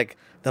day, like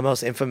the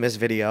most infamous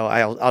video.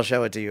 I'll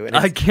show it to you. And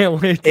I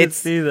can't wait to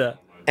see that.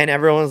 And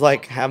everyone's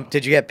like,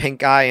 did you get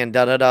pink eye and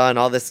da-da-da and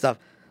all this stuff.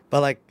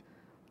 But like,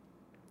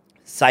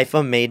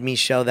 Cypher made me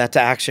show that to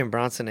Action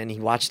Bronson, and he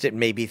watched it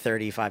maybe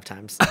 35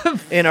 times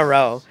in a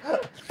row.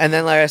 And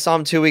then I saw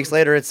him 2 weeks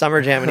later at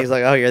Summer Jam, and he's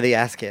like, oh, you're the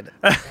ass kid.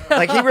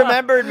 Like, he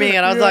remembered me,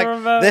 and I was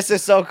like, this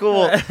is so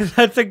cool.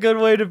 That's a good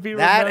way to be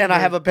remembered. And I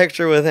have a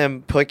picture with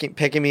him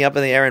picking me up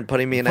in the air and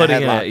putting me in a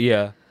headlock.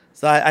 Yeah.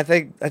 So I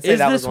think I'd say Is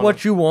that this was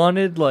what you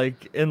wanted?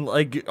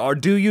 Or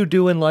do you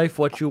do in life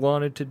what you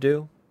wanted to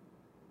do?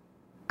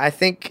 I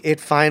think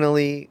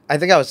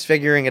I was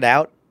figuring it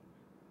out.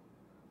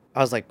 I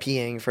was like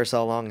PAing for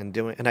so long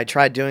and I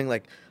tried doing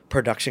like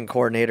production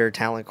coordinator,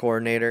 talent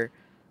coordinator,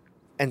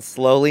 and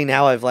slowly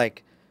now I've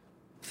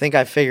think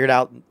I've figured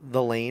out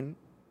the lane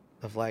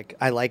of like,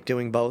 I like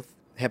doing both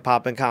hip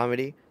hop and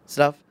comedy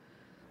stuff,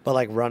 but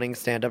like running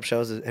stand-up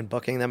shows and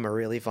booking them are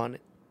really fun,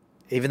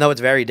 even though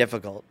it's very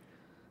difficult.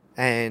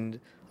 And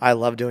I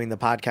love doing the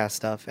podcast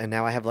stuff. And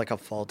now I have like a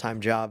full-time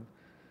job,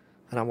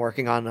 and I'm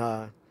working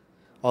on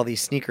all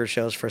these sneaker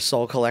shows for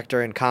Soul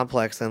Collector and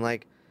Complex, and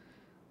like,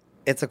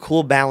 it's a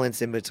cool balance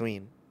in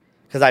between,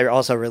 because I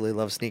also really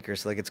love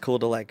sneakers. So like, it's cool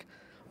to like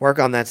work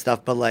on that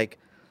stuff. But like,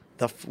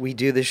 we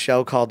do this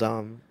show called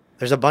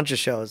there's a bunch of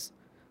shows.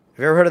 Have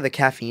you ever heard of the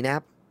Caffeine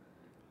app?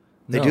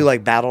 They No. do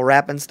like battle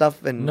rap and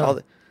stuff, and No.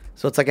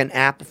 so it's like an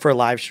app for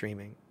live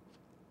streaming.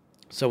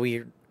 So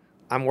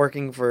I'm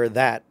working for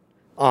that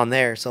on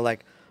there. So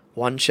like,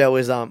 one show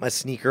is a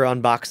sneaker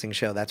unboxing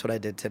show. That's what I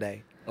did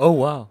today. Oh,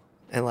 wow.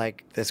 And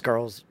like,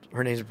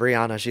 her name's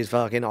Brianna. She's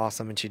fucking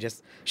awesome. And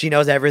she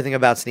knows everything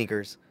about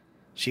sneakers.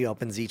 She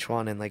opens each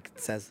one and like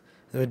says,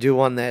 Then we do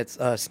one that's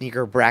a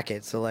sneaker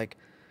bracket. So like,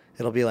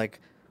 it'll be like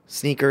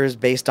sneakers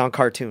based on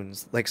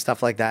cartoons, like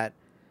stuff like that.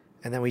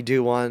 And then we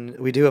do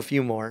a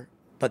few more.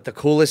 But the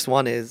coolest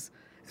one it's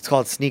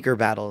called Sneaker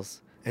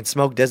Battles, and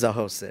Smoke Dizza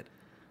hosts it.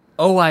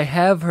 Oh, I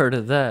have heard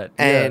of that.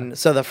 And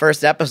so the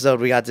first episode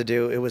we got to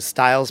do, it was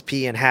Styles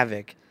P and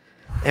Havoc.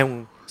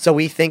 And so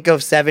we think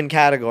of 7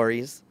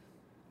 categories,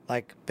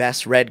 like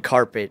best red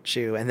carpet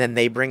shoe, and then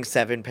they bring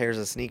 7 pairs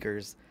of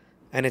sneakers,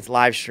 and it's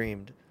live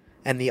streamed,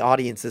 and the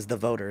audience is the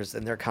voters,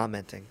 and they're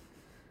commenting.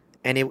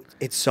 And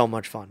it's so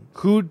much fun.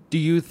 Who do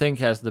you think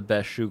has the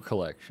best shoe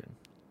collection?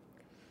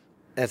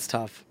 That's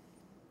tough.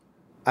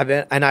 I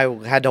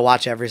had to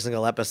watch every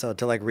single episode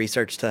to like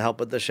research to help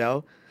with the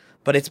show.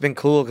 But it's been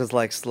cool because,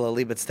 like,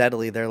 slowly but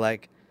steadily, they're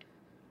like,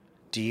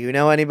 do you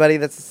know anybody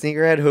that's a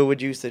sneakerhead? Who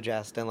would you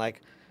suggest? And, like,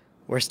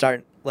 we're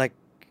starting, like,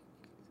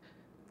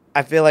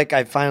 I feel like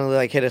I finally,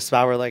 like, hit a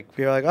spot where, like,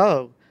 we were like,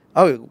 oh,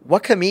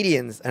 what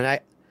comedians?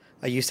 And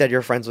you said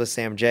you're friends with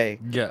Sam J.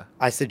 Yeah.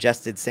 I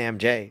suggested Sam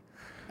J.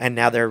 And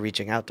now they're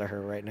reaching out to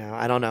her right now.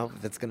 I don't know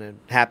if it's going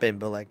to happen,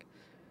 but, like,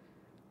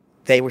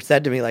 they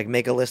said to me, like,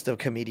 make a list of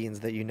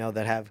comedians that you know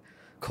that have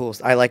cool.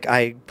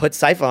 I put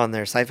Sypha on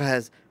there. Sypha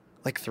has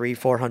like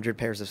 300-400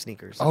 pairs of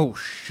sneakers. Oh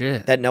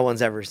shit! That no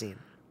one's ever seen.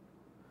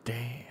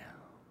 Damn.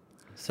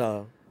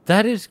 So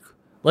that is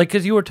like,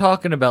 because you were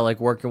talking about like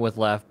working with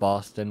Laugh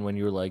Boston when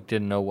you were like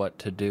didn't know what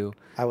to do.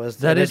 I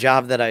was in a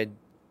job that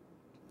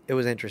it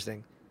was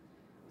interesting.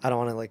 I don't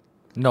want to like.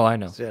 No, I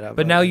know.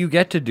 But now you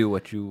get to do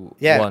what you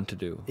want to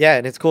do. Yeah,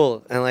 and it's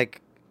cool, and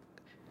like.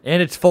 And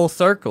it's full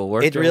circle.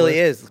 It really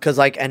is, because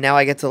like, and now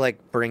I get to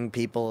like bring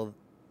people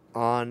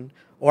on,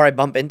 or I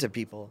bump into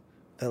people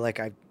that like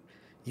I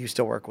used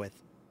to work with,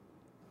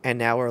 and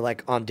now we're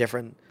like on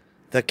different.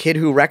 The kid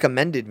who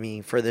recommended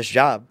me for this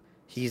job,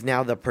 he's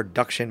now the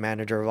production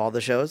manager of all the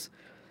shows.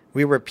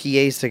 We were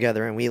PAs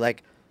together, and we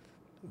like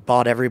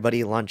bought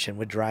everybody lunch and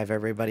would drive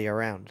everybody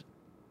around.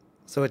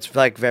 So it's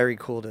like very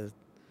cool to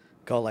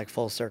go like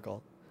full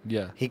circle.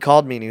 Yeah. He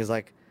called me and he was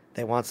like,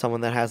 they want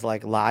someone that has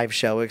like live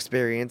show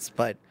experience,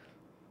 but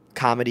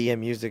comedy and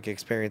music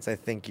experience. I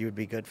think you would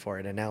be good for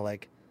it. And now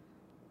like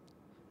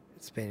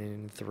it's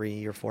been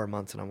 3 or 4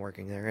 months and I'm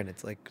working there, and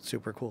it's like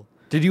super cool.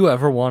 Did you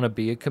ever want to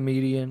be a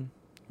comedian?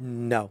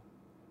 No.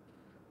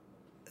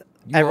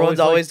 Everyone's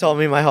always told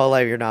me my whole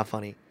life, you're not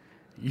funny.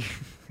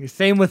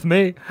 Same with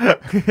me.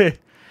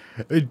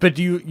 But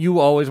you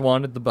always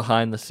wanted the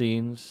behind the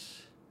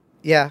scenes?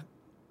 Yeah.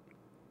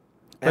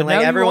 But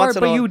now you are,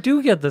 but you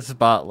do get the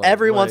spotlight.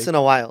 Every once in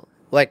a while.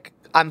 Like,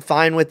 I'm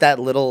fine with that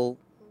little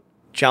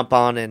jump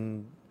on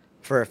and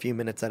for a few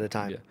minutes at a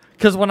time.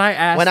 Because when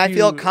I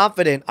feel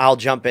confident, I'll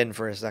jump in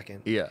for a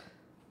second. Yeah.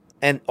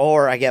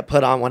 Or I get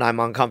put on when I'm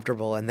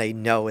uncomfortable and they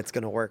know it's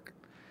going to work.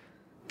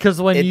 Because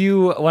when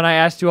I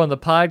asked you on the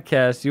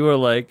podcast, you were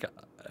like,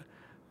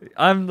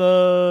 I'm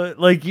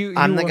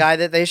the guy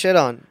that they shit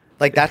on.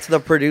 Like, that's the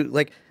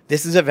like,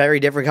 this is a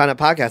very different kind of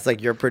podcast.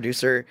 Like, your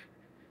producer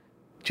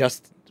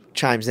just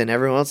chimes in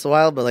every once in a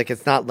while, but like,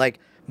 it's not like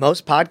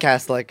most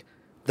podcasts, like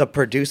the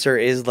producer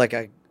is like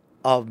a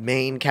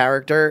main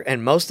character,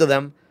 and most of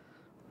them,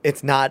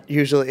 it's not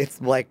usually,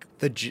 it's like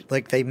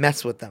they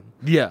mess with them.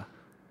 Yeah.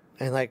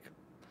 And like,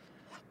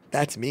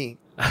 that's me.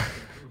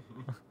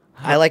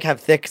 I like have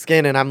thick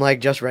skin and I'm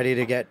like just ready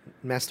to get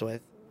messed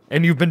with.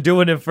 And you've been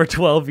doing it for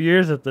 12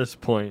 years at this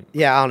point.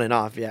 Yeah, on and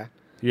off, yeah.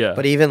 Yeah.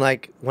 But even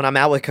like when I'm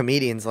out with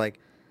comedians, like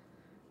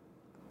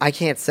I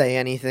can't say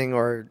anything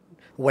or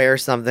wear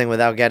something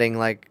without getting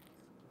like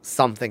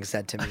something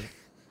said to me.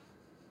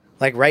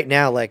 Like right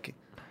now, like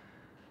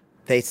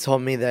they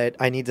told me that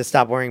I need to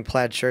stop wearing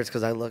plaid shirts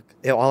because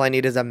all I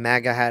need is a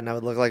MAGA hat and I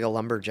would look like a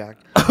lumberjack.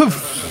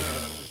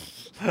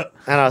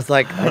 And I was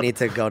like, I need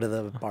to go to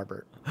the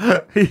barber.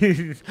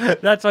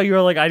 That's why you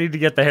were like, I need to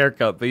get the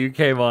haircut, but you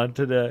came on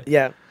today.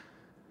 Yeah.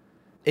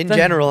 In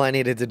general, I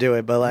needed to do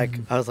it, but like,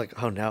 I was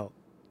like, oh no.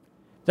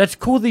 That's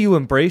cool that you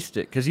embraced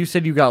it, because you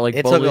said you got like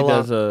bullied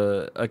as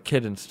a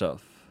kid and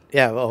stuff.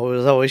 Yeah, well, it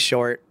was always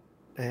short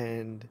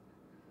and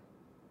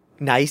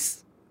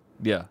nice.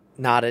 Yeah.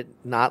 Not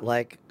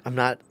like, I'm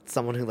not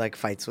someone who like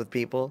fights with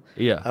people.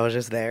 Yeah. I was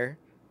just there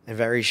and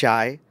very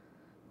shy,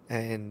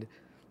 and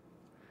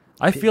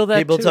I feel that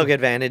people too. took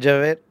advantage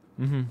of it,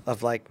 mm-hmm.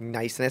 of like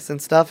niceness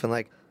and stuff, and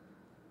like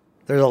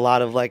there's a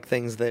lot of like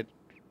things that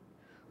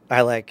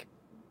I like,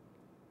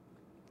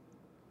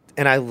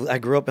 and I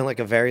grew up in like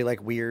a very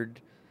like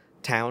weird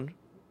town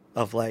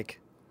of like,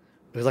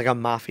 it was like a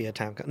mafia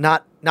town,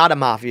 not a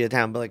mafia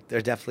town, but like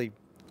there's definitely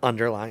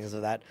underlyings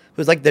of that. It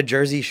was like the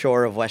Jersey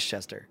Shore of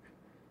Westchester,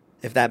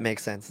 if that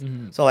makes sense.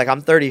 Mm-hmm. So like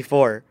I'm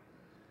 34.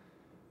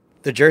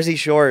 The Jersey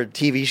Shore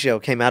TV show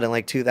came out in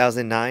like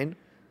 2009.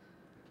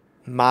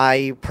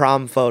 My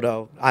prom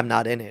photo, I'm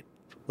not in it.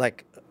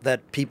 Like,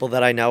 that people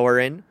that I know are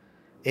in,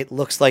 it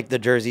looks like the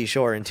Jersey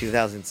Shore in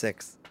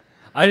 2006.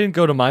 I didn't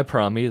go to my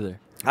prom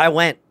either. I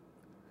went,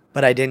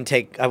 but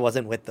I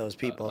wasn't with those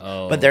people.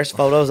 But there's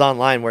photos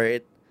online where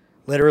it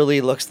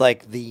literally looks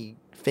like the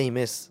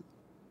famous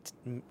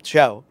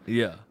show.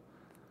 Yeah.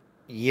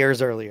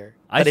 years earlier.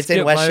 But it's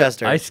in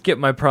Westchester. I skipped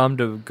my prom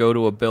to go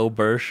to a Bill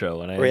Burr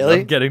show, and I Really?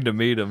 ended up getting to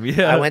meet him.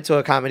 Yeah, I went to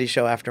a comedy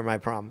show after my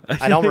prom.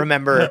 I don't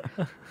remember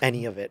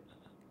any of it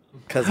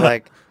because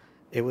like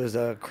it was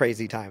a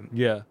crazy time.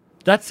 Yeah,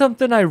 that's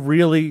something I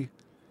really.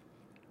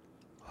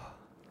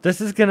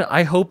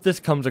 I hope this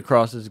comes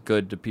across as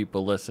good to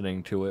people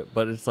listening to it,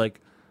 but it's like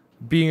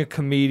being a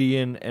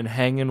comedian and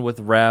hanging with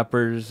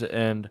rappers,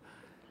 and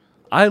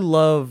I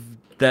love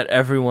that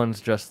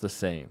everyone's just the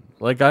same.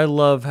 Like, I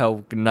love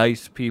how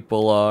nice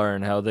people are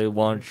and how they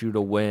want you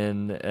to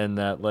win, and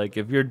that, like,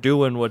 if you're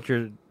doing what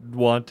you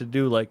want to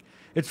do, like,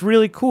 it's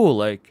really cool.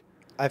 Like,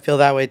 I feel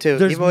that way too.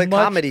 There's Even with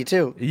much- comedy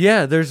too.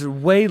 yeah, there's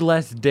way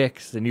less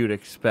dicks than you'd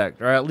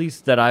expect, or at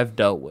least that I've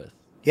dealt with.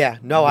 Yeah,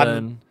 no, I'm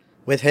Then-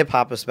 with hip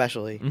hop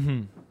especially.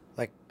 Mhm.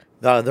 Like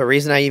the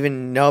reason I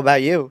even know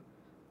about you,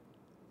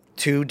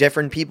 2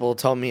 different people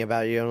told me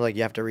about you, and like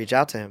you have to reach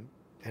out to him,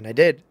 and I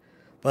did.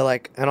 But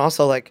like, and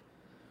also like,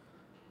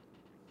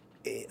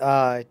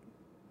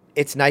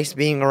 it's nice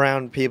being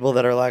around people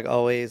that are like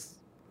always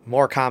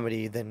more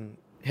comedy than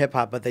hip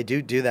hop, but they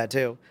do that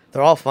too.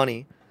 They're all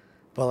funny,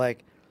 but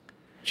like,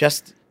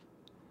 just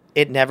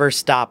it never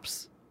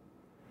stops,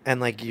 and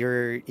like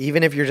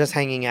even if you're just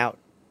hanging out,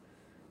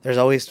 there's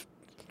always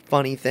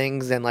funny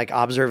things and like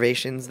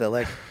observations that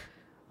like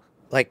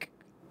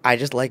I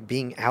just like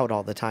being out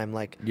all the time.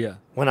 Like Yeah.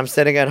 when I'm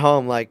sitting at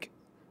home, like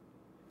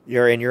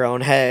you're in your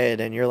own head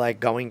and you're like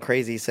going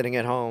crazy sitting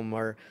at home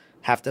or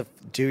have to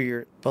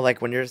but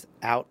like when you're just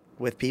out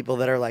with people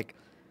that are like,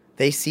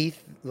 they see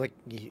like,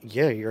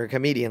 yeah, you're a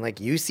comedian. Like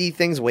you see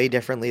things way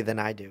differently than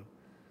I do.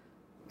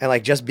 And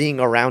like just being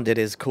around it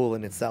is cool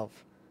in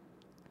itself.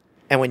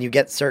 And when you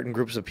get certain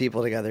groups of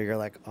people together, you're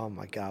like, oh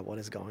my God, what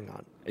is going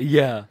on?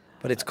 Yeah.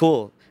 But it's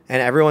cool.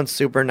 And everyone's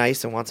super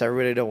nice and wants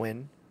everybody to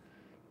win.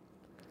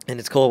 And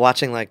it's cool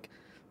watching like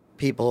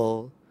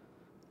people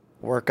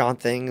work on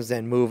things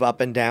and move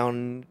up and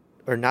down,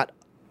 or not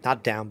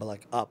down, but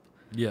like up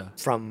Yeah.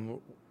 from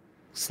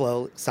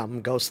slow.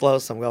 Some go slow,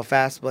 some go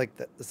fast. But like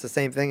it's the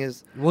same thing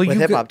as Well, with you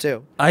hip could- hop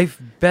too. I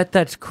bet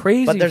that's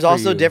crazy. But there's for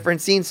also you. different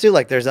scenes too.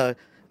 Like there's a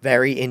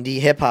very indie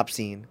hip hop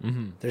scene.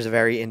 Mhm. There's a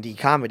very indie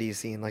comedy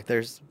scene. Like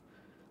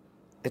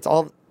it's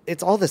all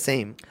the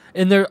same.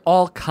 And they're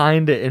all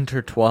kind of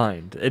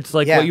intertwined. It's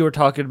like Yeah. what you were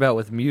talking about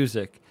with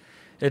music.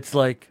 It's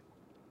like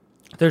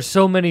there's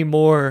so many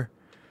more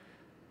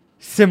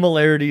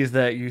similarities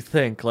that you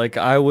think. Like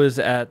I was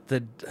at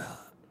the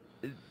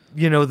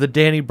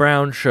Danny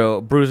Brown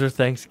show, Bruiser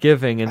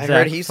Thanksgiving, and I Zach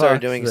heard he started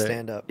Fox doing there.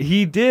 stand-up.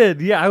 He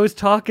did. Yeah, I was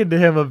talking to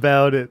him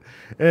about it.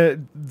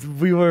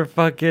 We were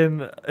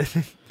fucking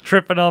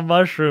tripping on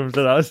mushrooms,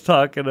 and I was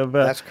talking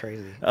about That's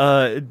crazy.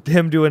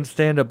 him doing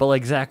stand up, but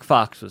like Zach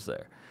Fox was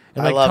there.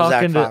 And I like love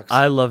Zach talking Fox.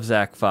 I love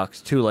Zach Fox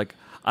too. Like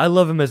I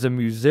love him as a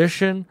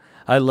musician.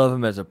 I love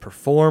him as a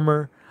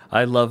performer.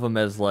 I love him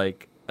as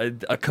like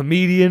a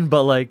comedian,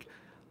 but like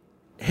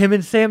him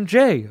and Sam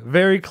J,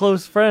 very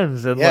close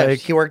friends. And Yeah, like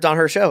he worked on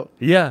her show.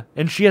 yeah,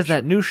 and she has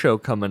that new show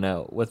coming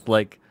out with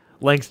like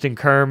Langston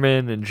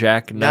Kerman and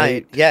Jack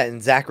Knight. Yeah,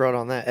 and Zach wrote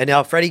on that. And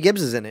now Freddie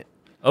Gibbs is in it.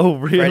 Oh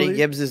really? Freddie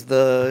Gibbs is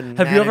the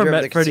Have you ever manager of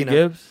met the Freddie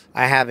casino. Gibbs?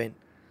 I haven't,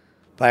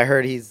 but I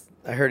heard he's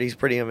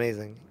pretty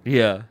amazing.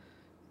 Yeah.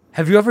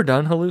 Have you ever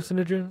done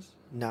hallucinogens?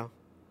 No,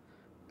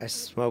 I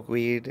smoke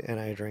weed and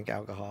I drink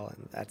alcohol,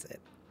 and that's it.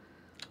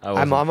 I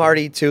I'm wasn't sure.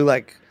 already too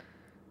like.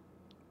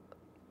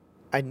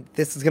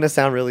 This is gonna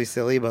sound really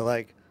silly, but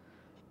like,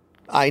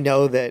 I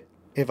know that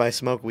if I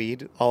smoke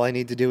weed, all I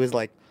need to do is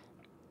like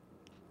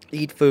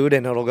eat food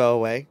and it'll go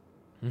away.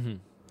 Mhm.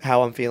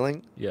 How I'm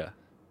feeling, Yeah.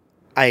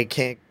 I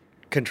can't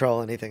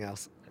control anything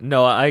else.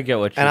 No, I get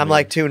what you And I'm mean.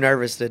 like too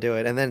nervous to do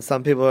it. And then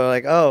some people are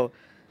like, "Oh,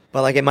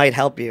 but like it might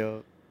help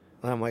you."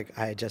 And I'm like,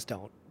 I just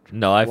don't.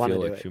 No, I wanna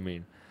feel do what it. you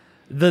mean.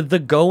 The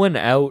going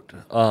out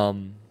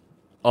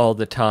all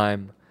the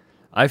time,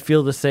 I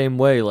feel the same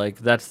way. Like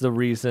that's the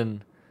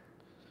reason.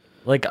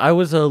 Like I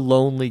was a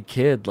lonely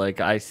kid. Like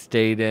I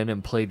stayed in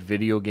and played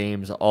video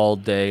games all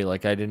day.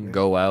 Like I didn't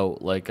go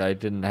out. Like I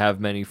didn't have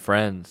many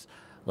friends.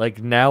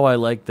 Like now I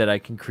like that I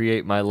can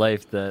create my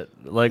life that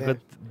like Yeah.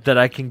 that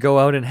I can go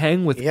out and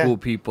hang with Yeah. cool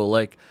people.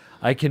 Like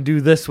I can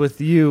do this with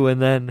you and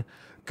then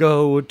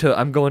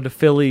I'm going to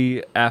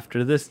Philly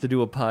after this to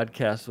do a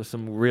podcast with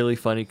some really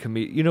funny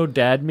You know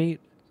Dad Meat?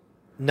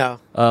 No.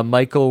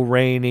 Michael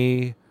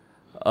Rainey,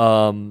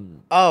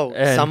 Oh,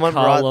 And someone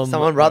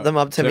Column- brought them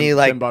up to me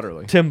like Tim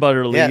Butterly. Tim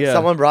Butterly. yeah, Yeah.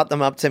 someone brought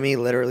them up to me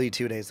literally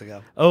 2 days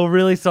ago. Oh,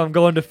 really? So I'm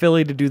going to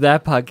Philly to do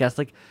that podcast.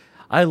 Like,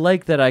 I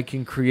like that I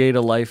can create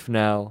a life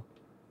now.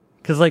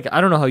 Because, like, I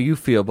don't know how you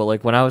feel, but,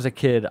 like, when I was a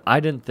kid, I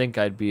didn't think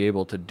I'd be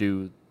able to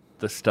do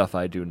the stuff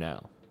I do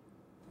now.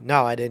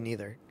 No, I didn't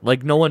either.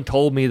 Like, no one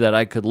told me that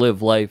I could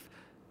live life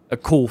a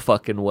cool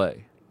fucking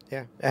way.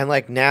 Yeah. And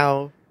like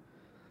now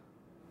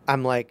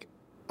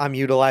I'm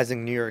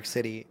utilizing New York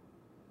City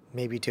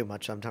maybe too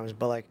much sometimes,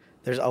 but like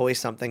there's always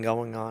something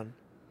going on.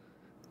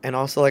 And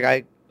also like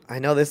I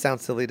know this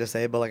sounds silly to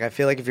say, but like I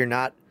feel like if you're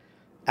not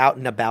out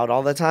and about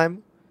all the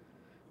time,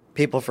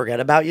 people forget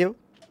about you.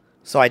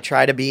 So I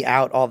try to be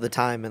out all the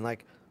time, and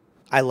like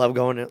I love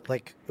going to,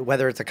 like,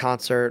 whether it's a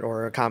concert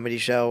or a comedy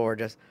show or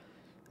just,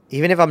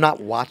 even if I'm not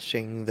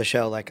watching the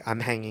show, like, I'm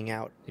hanging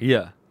out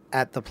Yeah.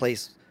 at the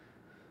place.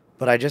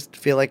 But I just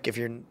feel like if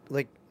you're,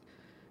 like,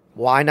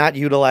 why not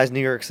utilize New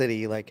York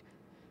City? Like,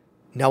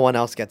 no one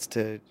else gets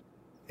to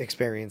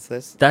experience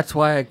this. That's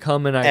why I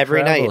come and I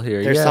Every travel night.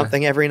 here. There's yeah.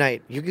 something every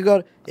night. You could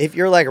go, if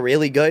you're, like,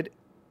 really good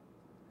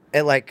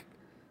at, like,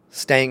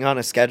 staying on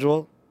a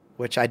schedule,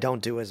 which I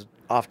don't do as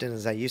often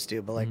as I used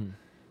to, but, like,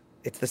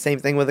 it's the same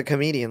thing with a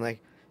comedian. Like,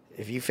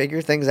 if you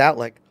figure things out,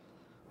 like,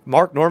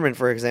 Mark Norman,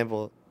 for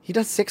example, he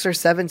does 6 or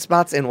 7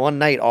 spots in one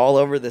night all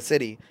over the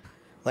city.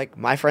 Like,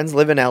 my friends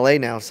live in LA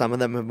now. Some of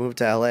them have moved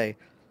to LA.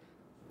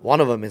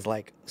 One of them is,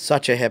 like,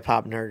 such a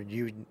hip-hop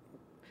nerd.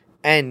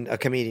 And a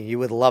comedian. You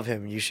would love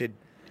him. You should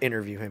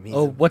interview him. He's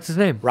What's his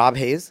name? Rob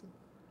Hayes.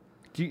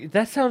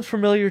 That sounds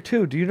familiar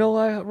too. Do you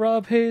know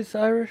Rob Hayes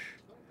Irish?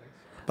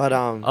 But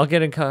I'll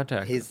get in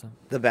contact. he's with him.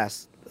 the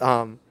best.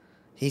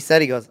 He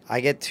said, he goes,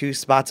 I get 2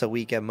 spots a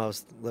week at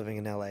most living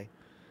in LA.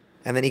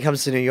 And then he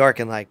comes to New York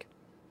and, like,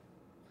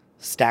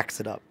 stacks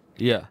it up.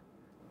 Yeah.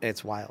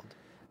 It's wild.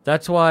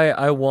 That's why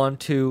I want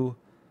to,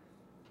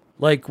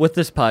 like, with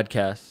this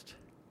podcast,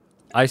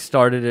 I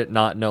started it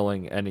not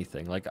knowing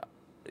anything. Like,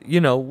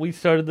 we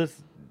started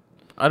this,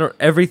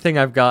 everything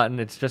I've gotten,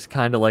 it's just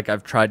kind of like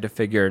I've tried to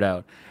figure it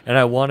out. And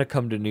I want to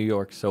come to New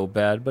York so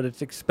bad, but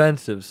it's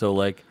expensive. So,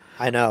 like,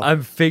 I know.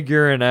 I'm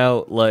figuring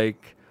out,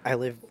 like, I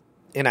live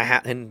in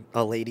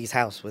a lady's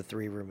house with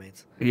 3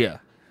 roommates. yeah.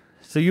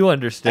 So you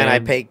understand. And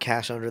I pay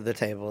cash under the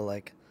table.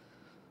 Like,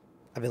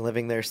 I've been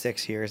living there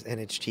 6 years, and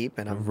it's cheap,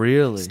 and I'm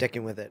Really?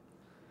 sticking with it.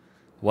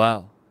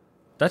 Wow.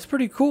 That's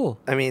pretty cool.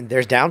 I mean,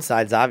 there's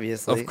downsides,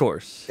 obviously. Of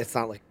course. It's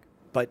not like,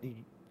 but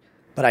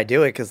I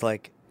do it because,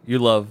 like, You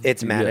love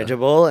it's yeah.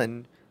 manageable,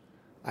 and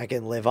I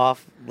can live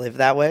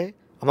that way.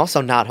 I'm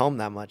also not home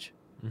that much.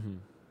 Mhm.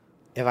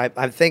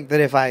 I think that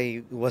if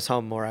I was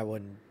home more, I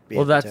wouldn't be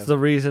Well, able that's to. the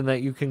reason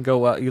that you can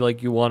go out.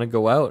 You want to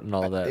go out and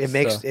all that.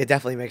 It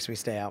definitely makes me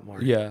stay out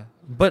more. Yeah,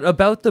 but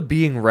about the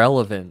being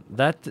relevant,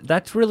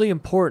 that's really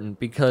important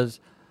because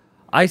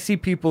I see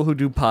people who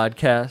do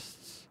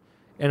podcasts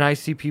and I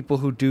see people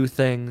who do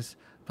things,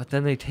 but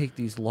then they take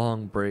these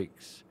long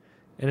breaks,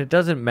 and it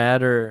doesn't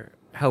matter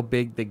how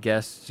big the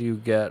guests you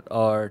get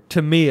are.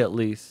 To me, at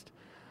least,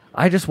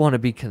 I just want to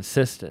be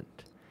consistent.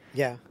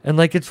 Yeah. And,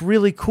 like, it's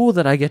really cool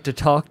that I get to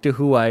talk to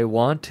who I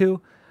want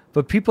to,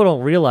 but people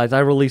don't realize I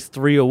release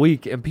 3 a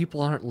week, and people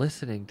aren't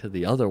listening to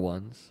the other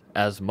ones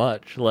as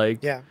much. Like,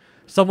 Yeah.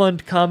 someone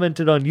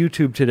commented on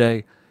YouTube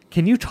today,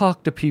 can you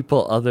talk to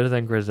people other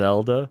than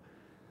Griselda?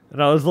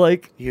 And I was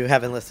like, You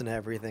haven't listened to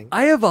everything.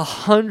 I have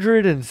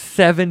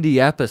 170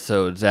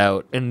 episodes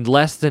out in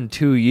less than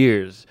 2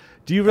 years.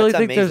 Do you really That's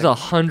think there's amazing.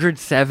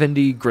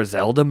 170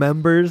 Griselda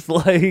members?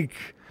 Like,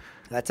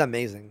 That's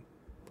amazing.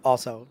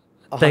 Also,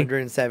 Thank-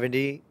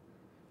 170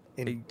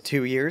 in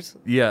 2 years.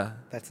 yeah.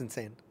 That's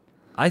insane.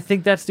 I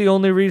think that's the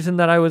only reason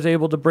that I was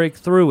able to break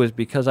through is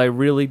because I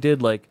really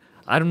did, like,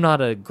 I'm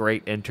not a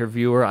great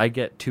interviewer. I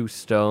get too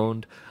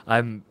stoned.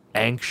 I'm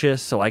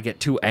anxious, so I get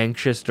too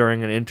anxious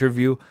during an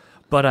interview.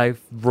 But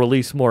I've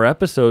released more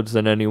episodes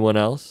than anyone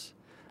else.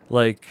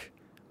 Like,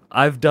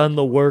 I've done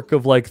the work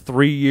of, like,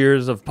 3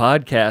 years of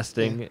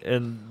podcasting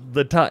and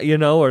the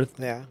time, or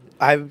Yeah.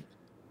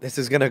 This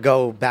is going to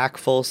go back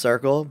full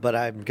circle, but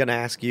I'm going to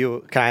ask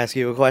you, can I ask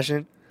you a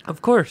question?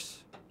 of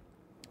course.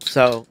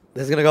 So,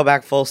 this is going to go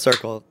back full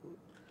circle.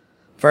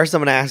 First, I'm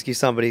going to ask you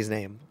somebody's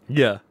name.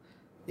 Yeah.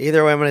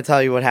 Either way, I'm going to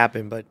tell you what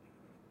happened, but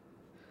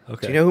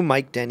Okay. do you know who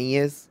Mike Denny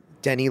is?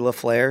 Denny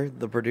LaFleur,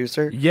 the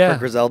producer Yeah. for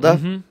Griselda?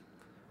 Mhm.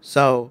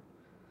 So,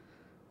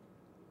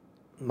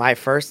 my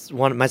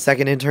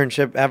second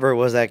internship ever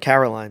was at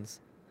Caroline's,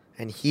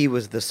 and he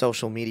was the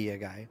social media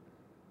guy.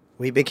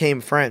 We became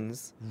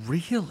friends,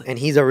 Really? and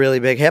he's a really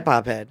big hip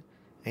hop head,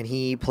 and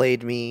he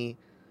played me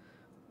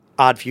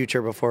Odd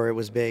Future before it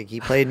was big. He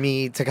played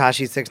me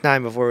Tekashi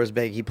 6ix9ine before it was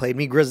big. He played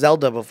me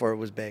Griselda before it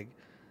was big,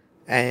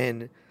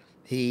 and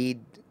he's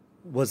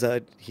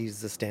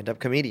a stand-up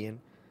comedian,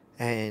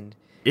 and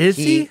Is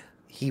he?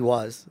 He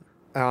was,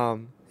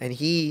 and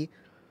he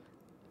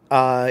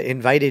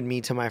invited me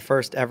to my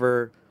first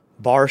ever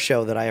bar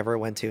show that I ever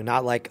went to,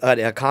 not like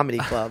a comedy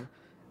club,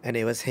 and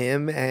it was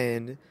him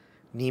and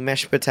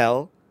Nimesh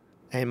Patel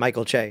and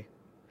Michael Che,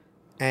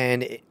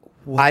 and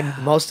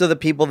most of the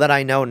people that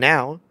I know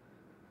now,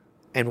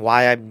 and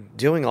why I'm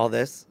doing all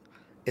this,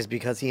 is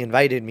because he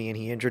invited me and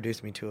he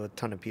introduced me to a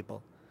ton of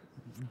people.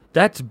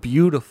 That's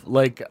beautiful.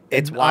 Like,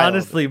 It's wild.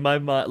 honestly, my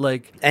mind,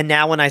 like, And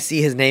now when I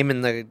see his name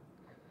in the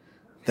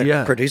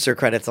Yeah. producer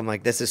credits, I'm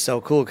like, this is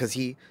so cool because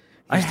he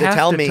I used to have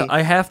tell to me.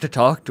 I have to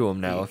talk to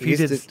him now. He If he used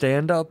did to-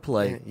 stand up,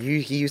 like,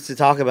 he used to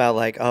talk about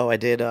like, oh, I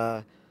did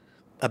a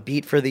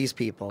beat for these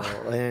people,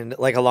 and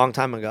like a long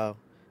time ago.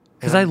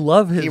 because I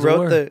love his He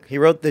wrote work. he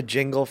wrote the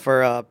jingle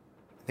for I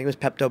think it was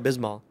Pepto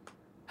Bismol.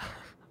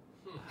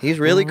 He's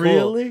really cool.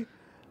 Really?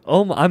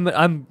 Oh,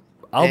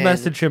 I'll And-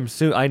 message him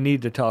soon. I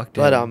need to talk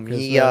to But him. 'cause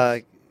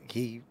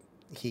he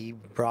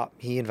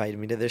he invited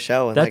me to this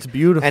show. And That's like,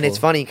 beautiful. And it's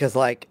funny because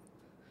like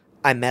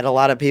I met a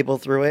lot of people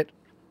through it,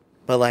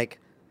 but like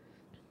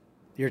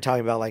you're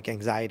talking about like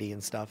anxiety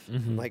and stuff,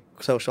 and, like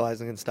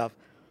socializing and stuff.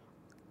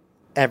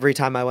 Every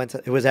time I went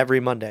to, it was every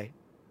Monday.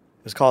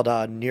 It was called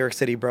New York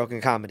City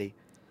Broken Comedy.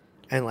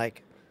 And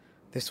like,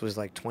 this was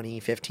like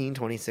 2015,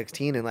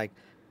 2016. And like,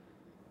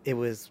 it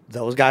was,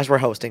 those guys were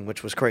hosting,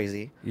 which was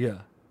crazy. Yeah.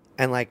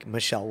 And like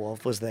Michelle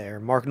Wolf was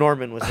there. Mark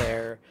Norman was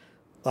there.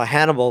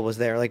 Hannibal was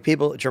there. Like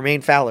people,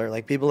 Jermaine Fowler,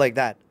 like people like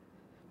that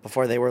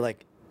before they were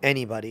like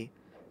anybody.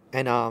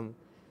 And,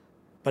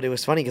 but it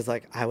was funny because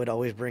like I would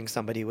always bring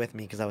somebody with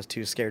me because I was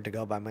too scared to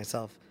go by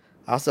myself.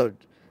 I also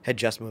had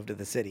just moved to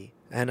the city.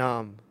 And,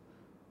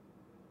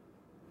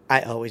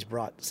 I always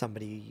brought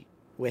somebody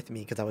with me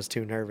because I was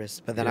too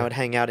nervous. But then I would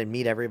hang out and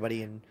meet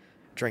everybody and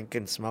drink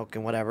and smoke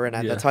and whatever.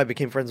 And that's how I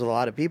became friends with a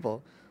lot of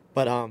people.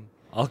 But all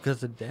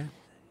because of that.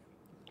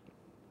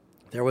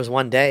 There was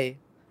one day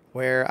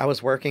where I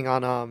was working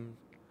on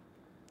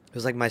it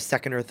was like my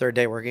second or third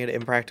day working at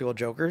Impractical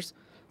Jokers.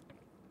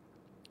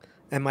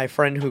 And my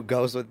friend who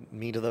goes with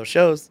me to those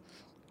shows,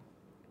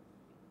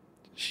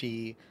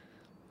 she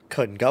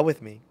couldn't go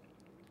with me.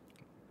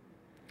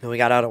 And we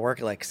got out of work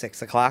at like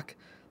 6 o'clock.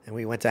 And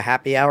we went to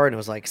happy hour, and it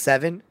was like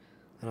 7. And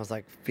I was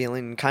like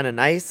feeling kind of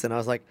nice. And I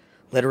was like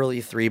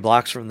literally 3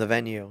 blocks from the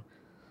venue.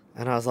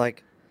 And I was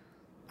like,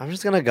 I'm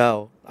just going to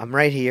go. I'm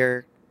right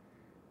here.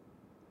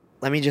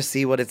 Let me just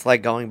see what it's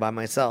like going by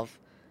myself.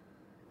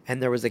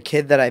 And there was a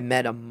kid that I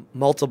met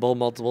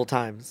multiple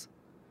times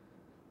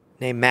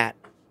named Matt.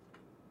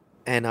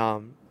 And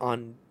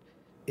on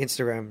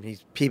Instagram,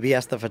 he's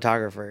PBS the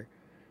photographer.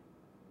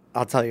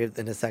 I'll tell you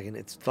in a second.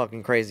 It's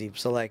fucking crazy.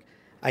 So like,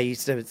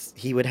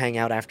 he would hang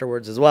out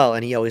afterwards as well,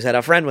 and he always had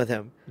a friend with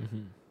him.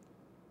 Mm-hmm.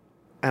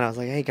 And I was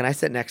like, hey, can I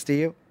sit next to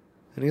you?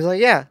 And he's like,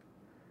 yeah.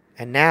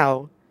 And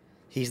now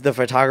he's the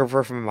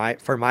photographer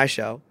for my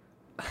show.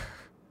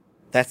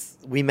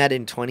 We met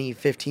in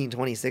 2015,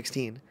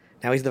 2016.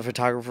 Now he's the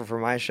photographer for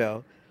my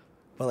show.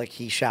 But like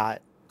he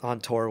shot on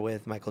tour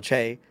with Michael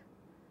Che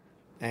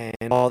and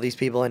all these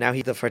people, and now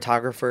he's the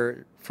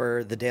photographer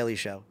for The Daily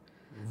Show.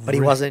 But he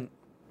wasn't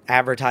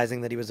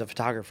advertising that he was a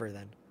photographer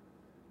then.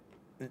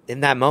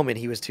 In that moment,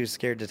 he was too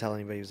scared to tell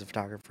anybody he was a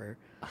photographer.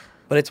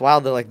 But it's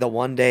wild that like the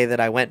one day that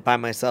I went by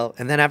myself,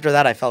 and then after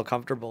that I felt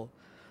comfortable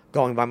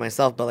going by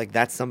myself. But like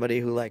that's somebody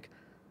who like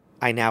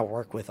I now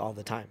work with all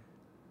the time.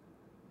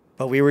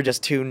 But we were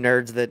just 2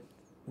 nerds that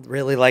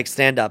really like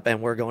stand up,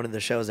 and we're going to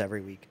the shows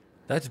every week.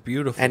 That's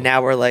beautiful. And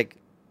now we're like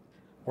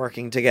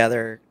working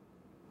together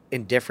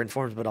in different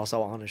forms, but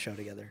also on a show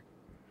together.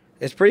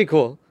 It's pretty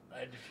cool. I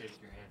had to shake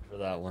your hand for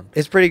that one.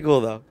 It's pretty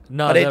cool though.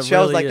 No, but it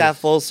shows really like that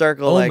full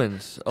circle,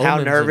 omens, like how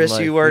nervous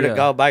you were to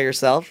go by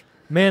yourself.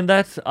 Man,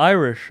 that's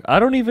Irish. I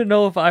don't even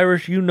know if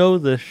Irish, you know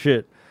this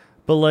shit.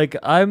 But like,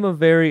 I'm a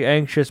very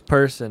anxious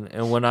person,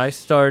 and when I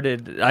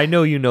started, I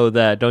know you know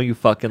that. Don't you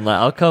fucking lie.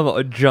 I'll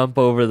come jump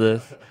over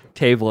this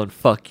table and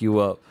fuck you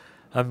up.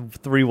 I'm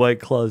 3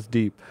 White Claws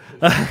deep.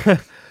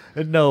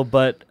 No,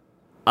 but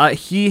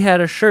he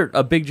had a shirt,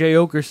 a Big J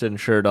Okerson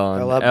shirt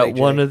on at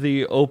one of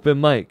the open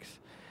mics.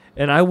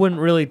 And I wouldn't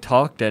really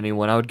talk to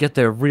anyone. I would get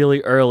there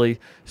really early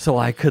so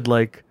I could,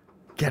 like,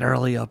 get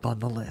early up on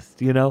the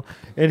list, you know?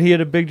 And he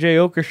had a Big J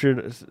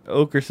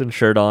Okerson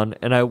shirt on,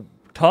 and I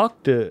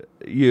talked to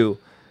you.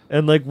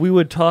 And, like, we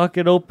would talk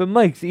at open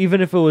mics, even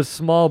if it was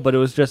small, but it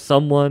was just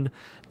someone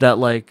that,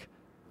 like,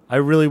 I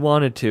really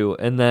wanted to.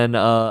 And then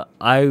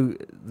I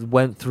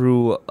went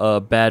through a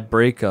bad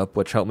breakup,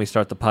 which helped me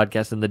start the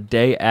podcast. And the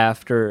day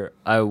after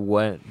I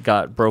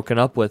got broken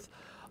up with,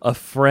 a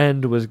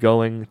friend was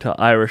going to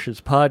Irish's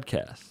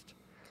podcast.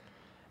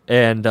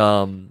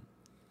 And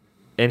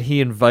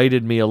he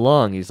invited me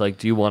along. He's like,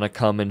 do you want to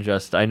come and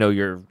just, I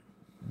know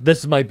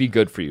this might be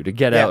good for you to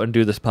get out and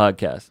do this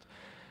podcast.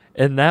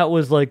 And that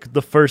was like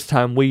the first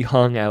time we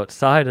hung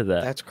outside of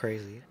that. That's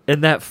crazy.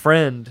 And that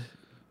friend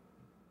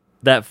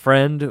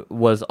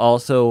was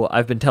also,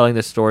 I've been telling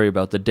this story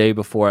about the day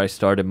before I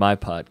started my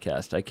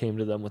podcast. I came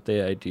to them with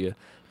the idea.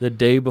 The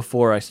day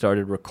before I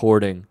started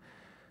recording,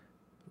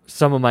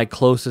 some of my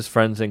closest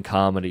friends in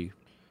comedy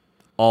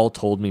all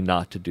told me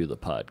not to do the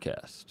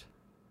podcast.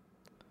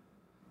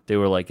 They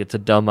were like, it's a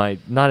dumb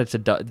idea.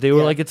 They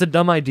were like, it's a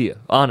dumb idea,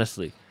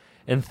 honestly.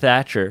 And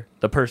Thatcher,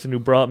 the person who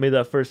brought me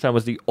that first time,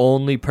 was the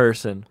only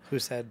person who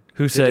said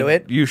do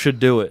it? You should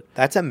do it.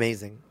 That's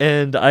amazing.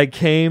 And I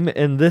came,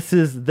 and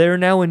they're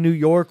now in New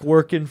York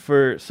working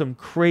for some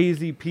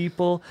crazy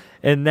people.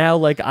 And now,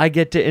 like, I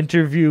get to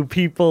interview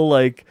people,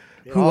 like,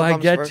 who I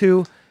get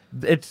to.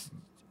 It's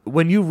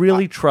when you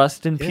really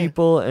trust in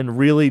people and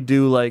really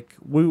do, like,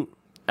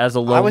 as a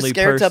lonely person. I was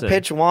scared to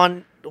pitch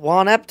Juan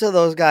Ep to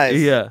those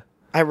guys. Yeah.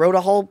 I wrote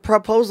a whole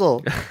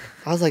proposal.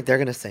 I was like, they're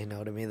going to say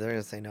no to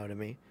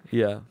me.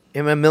 Yeah.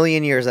 In a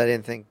million years, I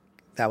didn't think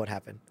that would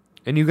happen.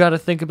 And you got to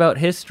think about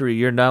history.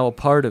 You're now a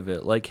part of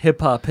it, like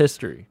hip-hop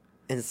history.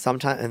 And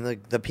sometimes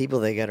the people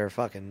they get are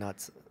fucking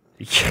nuts.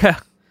 Yeah.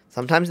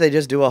 Sometimes they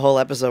just do a whole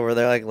episode where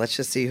they're like, let's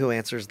just see who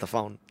answers the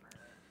phone.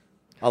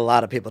 A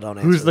lot of people don't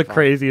answer Who's the phone.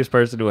 craziest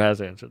person who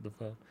has answered the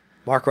phone?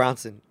 Mark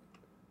Ronson.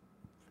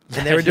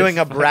 And they were doing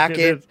a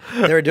bracket.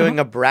 They were doing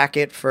a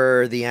bracket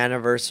for the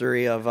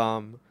anniversary of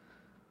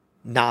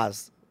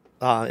Nas,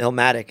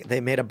 Illmatic.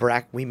 They made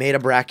a we made a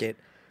bracket,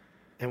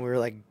 and we were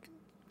like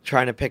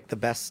trying to pick the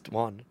best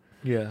one.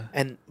 Yeah.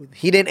 And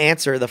he didn't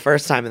answer the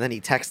first time, and then he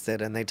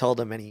texted, and they told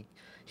him, and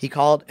he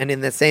called, and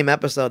in the same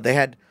episode, they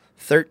had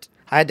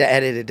I had to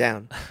edit it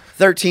down.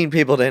 13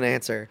 people didn't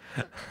answer,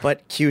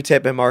 but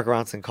Q-Tip and Mark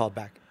Ronson called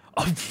back.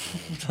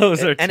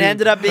 Those are and it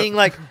ended up being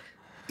like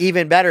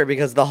even better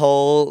because the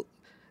whole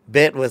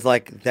bit was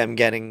like them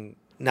getting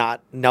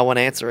no one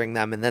answering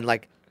them, and then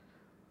like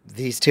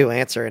these two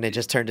answer, and it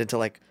just turned into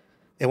like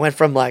it went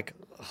from like,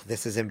 oh,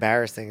 this is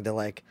embarrassing to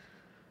like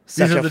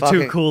such these are a the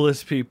fucking, two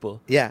coolest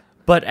people. Yeah.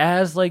 But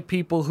as like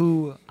people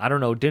who, I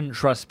don't know, didn't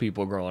trust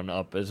people growing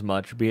up as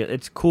much,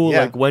 it's cool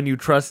Yeah. like when you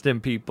trust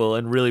in people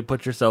and really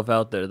put yourself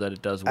out there that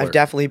it does work. I've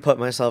definitely put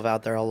myself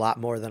out there a lot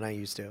more than I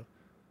used to.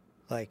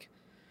 Like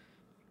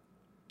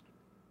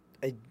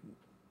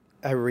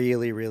I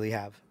really, really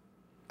have.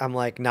 I'm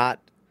like not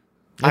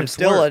I'm It's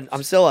still worked.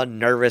 I'm still a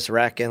nervous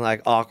wreck and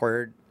like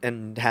awkward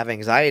and have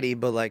anxiety,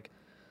 but like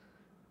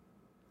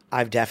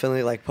I've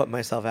definitely like put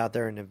myself out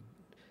there and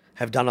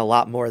have done a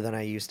lot more than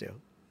I used to.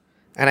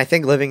 And I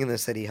think living in the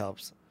city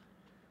helps.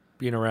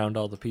 Being around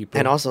all the people.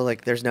 And also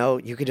like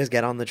you could just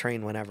get on the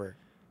train whenever.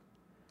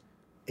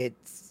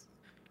 It's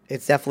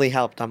definitely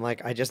helped. I'm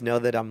like I just know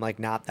that I'm like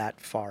not that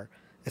far.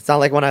 It's not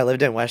like when I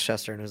lived in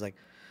Westchester and it was like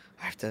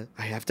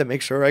I have to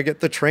make sure I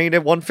get the train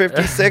at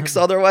 1:56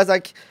 otherwise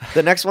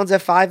the next one's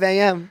at 5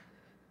 a.m.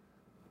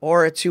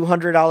 or a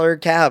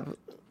 $200 cab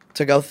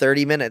to go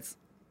 30 minutes.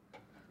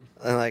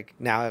 And like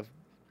now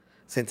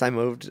since I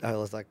moved I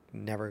was like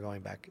never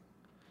going back.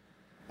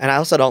 And I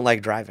also don't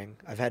like driving.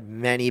 I've had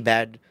many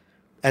bad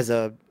as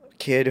a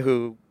kid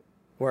who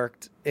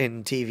worked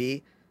in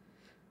TV.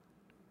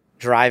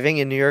 Driving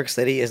in New York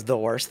City is the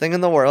worst thing in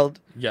the world,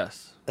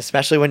 Yes.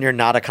 especially when you're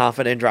not a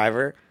confident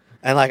driver.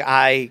 And like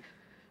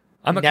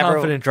I'm a never-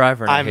 confident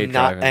driver and I I'm hate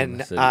not, driving in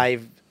the and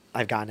city.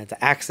 I've gotten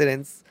into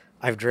accidents.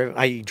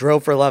 I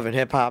drove for love and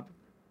hip hop,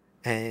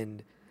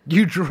 and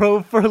You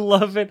drove for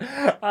loving.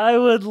 I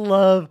would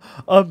love.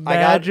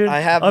 Imagine.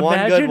 I have one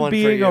imagine good one for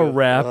being you. a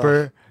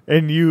rapper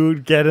and you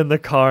get in the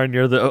car and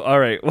you're the. All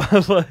right.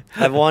 I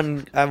have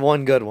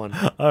one good one.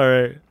 All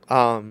right.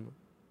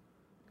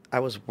 I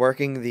was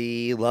working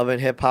the Love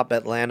and Hip Hop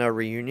Atlanta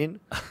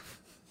reunion,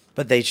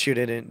 but they shot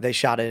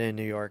it in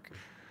New York,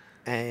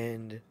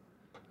 and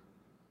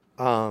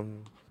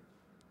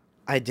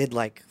I did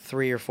like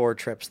 3 or 4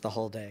 trips the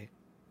whole day,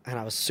 and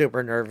I was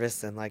super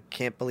nervous and like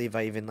can't believe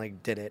I even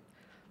like did it,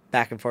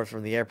 back and forth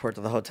from the airport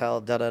to the hotel,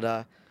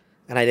 and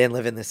I didn't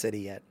live in the city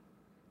yet,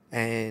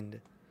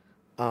 and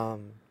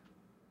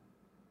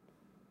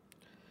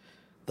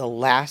the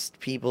last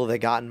people that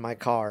got in my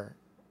car,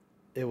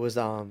 it was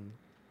her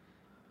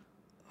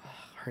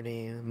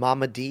name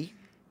Mama D.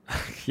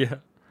 Yeah.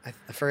 I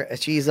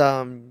forget, she's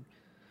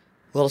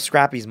Little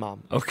Scrappy's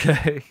mom.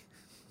 Okay. It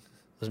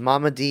was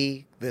Mama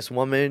D, this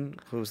woman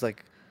who's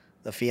like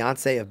the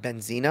fiance of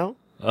Benzino,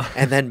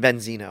 and then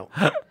Benzino.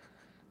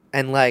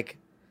 And like,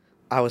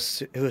 it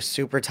was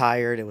super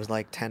tired. It was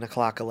like 10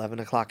 o'clock, 11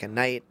 o'clock at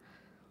night.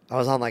 I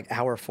was on like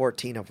hour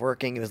 14 of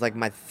working. It was like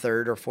my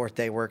 3rd or 4th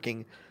day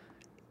working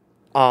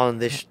on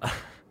this,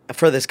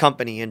 for this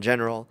company in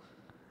general.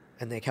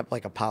 And they kept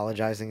like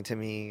apologizing to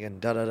me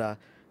and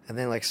and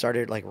then like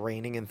started like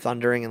raining and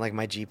thundering and like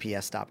my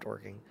GPS stopped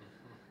working.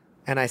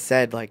 And I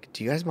said like,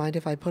 do you guys mind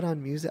if I put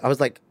on music? I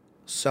was like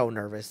so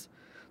nervous.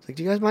 I was like,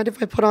 do you guys mind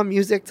if I put on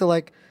music to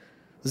like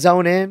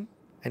zone in?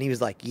 And he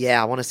was like,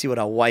 yeah, I want to see what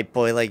a white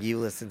boy like you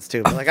listens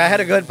to. But like I had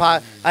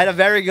a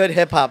very good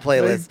hip hop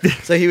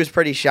playlist. So he was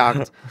pretty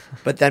shocked.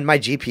 But then my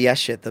GPS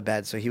shit the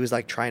bed. So he was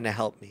like trying to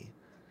help me.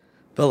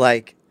 But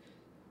like,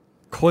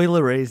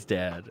 Coyle Ray's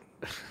dad.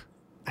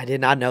 I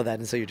did not know that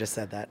until you just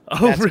said that.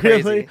 Oh, That's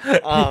really? crazy.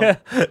 Yeah,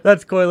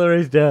 that's Coyle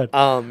Ray's dad.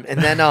 And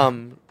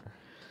then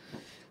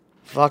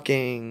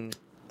fucking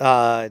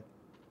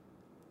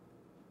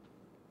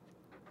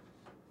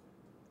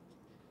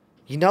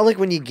you know, like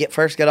when you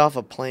first get off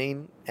a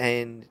plane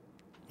and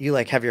you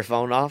like have your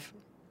phone off.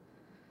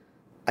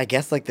 I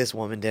guess like this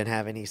woman didn't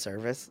have any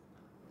service,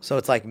 so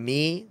it's like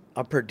me,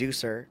 a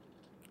producer,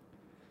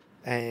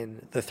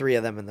 and the 3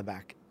 of them in the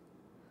back.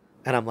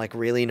 And I'm like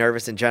really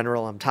nervous in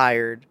general. I'm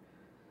tired.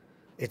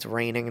 It's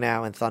raining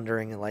now and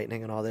thundering and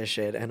lightning and all this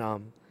shit. And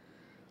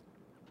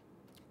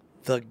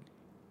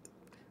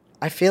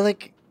I feel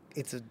like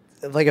it's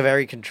like a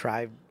very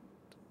contrived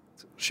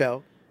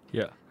show.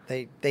 Yeah.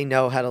 They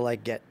know how to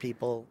like get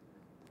people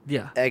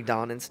Yeah. egged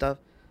on and stuff.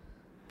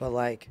 But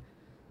like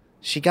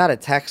she got a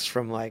text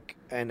from like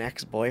an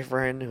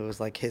ex-boyfriend who was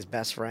like his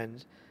best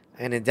friend,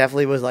 and it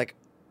definitely was like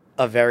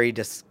a very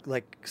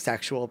like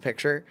sexual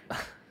picture.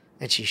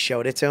 And she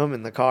showed it to him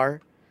in the car.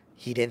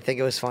 He didn't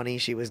think it was funny.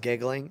 She was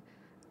giggling.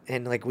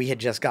 And like we had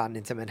just gotten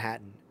into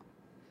Manhattan.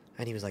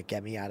 And he was like,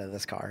 get me out of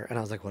this car. And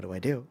I was like, what do I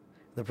do?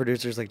 The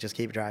producer's like, just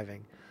keep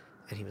driving.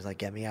 And he was like,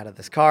 get me out of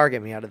this car.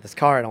 Get me out of this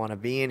car. I don't want to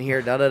be in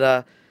here.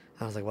 I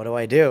was like, what do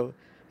I do?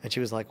 And she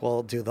was like,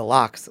 well, do the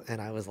locks. And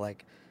I was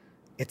like,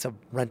 it's a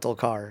rental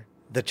car.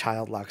 The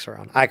child locks her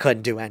on. I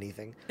couldn't do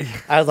anything.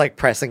 I was like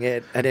pressing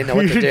it. I didn't know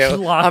what to You're do. just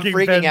I'm locking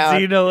freaking out.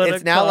 Benzino in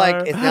It's a now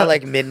car.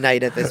 like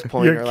midnight at this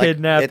point. You're or like,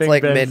 kidnapping it's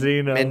like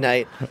Benzino.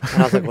 midnight.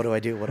 And I was like, what do I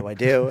do? What do I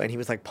do? And he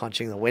was like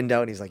punching the window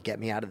and he's like, get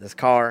me out of this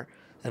car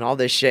and all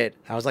this shit.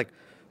 I was like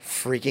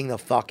freaking the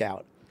fuck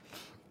out.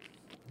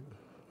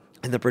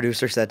 And the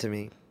producer said to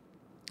me,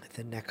 at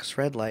the next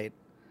red light,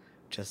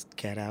 just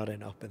get out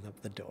and open up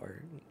the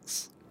door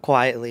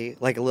quietly,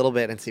 like a little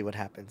bit, and see what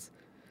happens.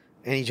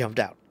 And he jumped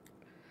out.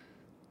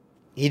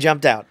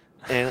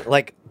 And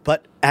like,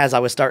 but as I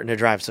was starting to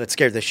drive, so it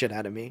scared the shit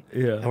out of me.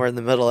 Yeah. And we're in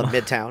the middle of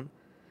Midtown.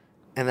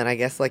 And then I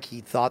guess like he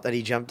thought that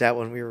he jumped out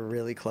when we were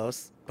really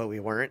close, but we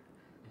weren't.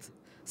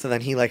 So then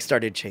he like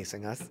started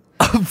chasing us.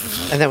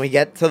 And then we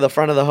get to the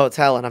front of the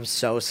hotel and I'm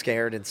so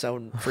scared and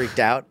so freaked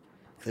out.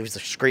 He was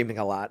screaming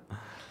a lot.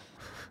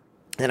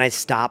 Then I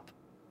stop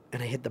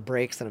and I hit the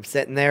brakes and I'm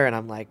sitting there and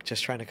I'm like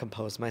just trying to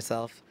compose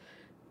myself.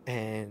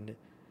 And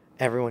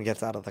everyone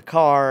gets out of the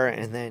car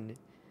and then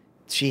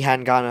she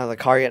hadn't gotten out of the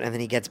car yet. And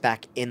then he gets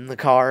back in the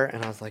car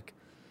and I was like,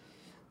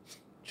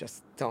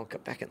 just don't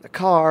get back in the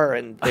car.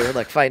 And they were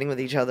like fighting with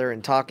each other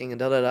and talking and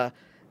da-da-da.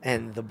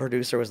 And the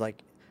producer was like,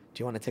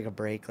 do you want to take a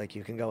break? Like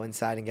you can go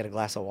inside and get a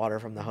glass of water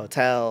from the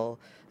hotel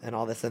and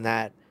all this and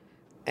that.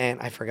 And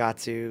I forgot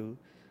to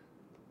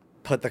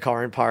put the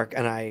car in park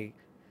and I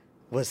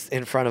was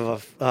in front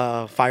of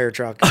a fire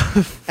truck.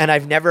 And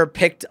I've never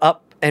picked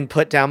up and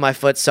put down my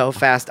foot so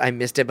fast I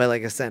missed it by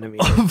like a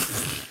centimeter.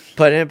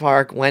 Put it in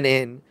park, went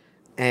in,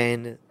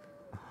 and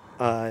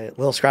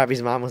Lil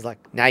Scrappy's mom was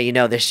like, now you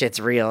know this shit's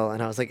real.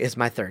 And I was like, it's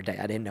my third day.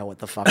 I didn't know what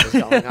the fuck was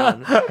going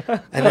on.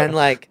 And then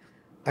like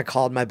I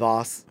called my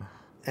boss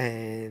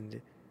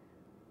and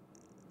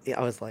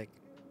I was like,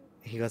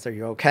 he goes, are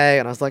you okay?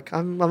 And I was like,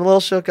 I'm a little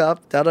shook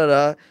up,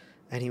 da-da-da.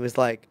 And he was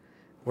like,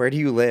 where do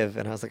you live?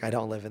 And I was like, I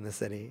don't live in the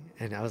city.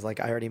 And I was like,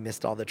 I already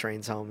missed all the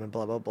trains home and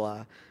blah, blah, blah.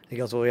 And he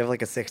goes, well, we have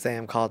like a 6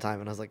 a.m. call time.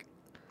 And I was like,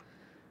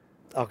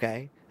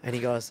 okay. And he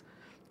goes,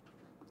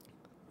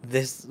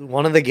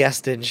 one of the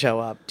guests didn't show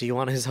up. Do you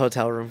want his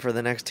hotel room for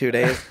the next 2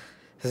 days?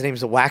 His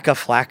name's Wacka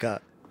Flacka.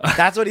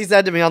 That's what he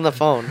said to me on the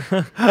phone.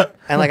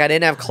 And like, I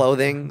didn't have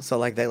clothing. So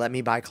like, they let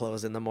me buy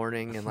clothes in the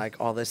morning and like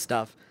all this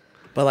stuff.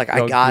 But like,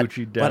 I got,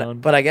 Gucci down.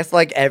 but I guess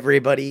like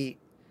everybody,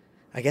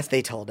 I guess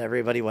they told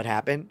everybody what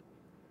happened.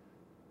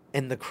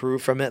 And the crew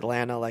from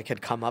Atlanta like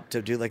had come up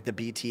to do like the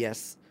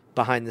BTS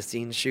behind the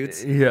scenes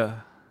shoots.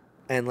 Yeah.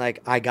 And like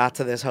I got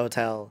to this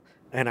hotel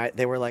and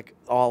they were like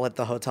all at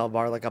the hotel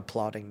bar like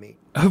applauding me.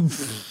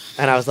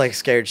 And I was like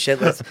scared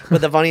shitless.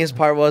 But the funniest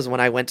part was when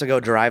I went to go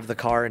drive the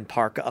car and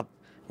park up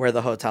where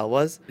the hotel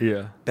was.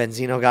 Yeah.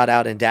 Benzino got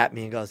out and dapped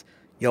me and goes,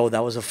 yo,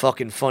 that was a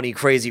fucking funny,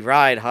 crazy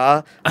ride,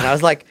 huh? And I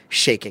was like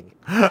shaking.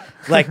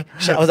 Like,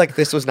 I was like,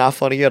 this was not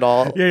funny at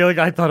all. Yeah, you're like,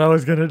 I thought I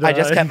was going to die. I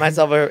just kept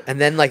myself. And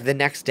then, like, the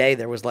next day,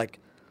 there was, like,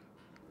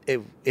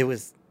 it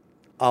was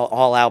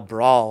all out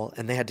brawl,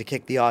 and they had to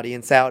kick the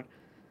audience out.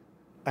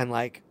 And,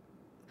 like,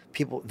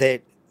 people,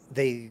 they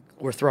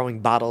were throwing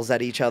bottles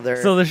at each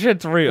other. So the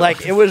shit's real.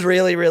 Like, it was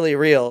really, really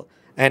real.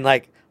 And,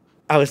 like,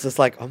 I was just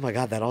like, oh, my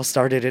God, that all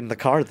started in the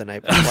car the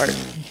night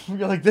before.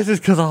 You're like, this is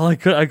because I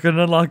couldn't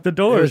unlock the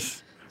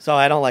doors. So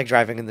I don't like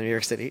driving in New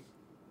York City.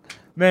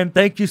 Man,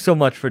 thank you so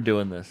much for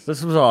doing this.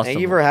 This was awesome. Thank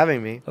you for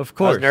having me. Of I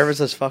course. was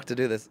nervous as fuck to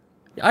do this.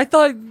 I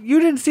thought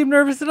you didn't seem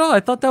nervous at all. I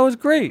thought that was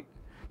great.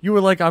 You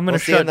were like, I'm going We'll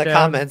to see shut in the down.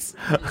 comments.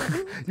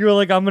 You were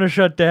like, I'm going to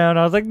shut down.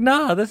 I was like,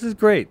 nah, this is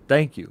great.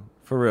 Thank you.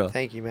 For real.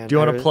 Thank you, man. Do you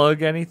want to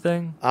plug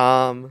anything?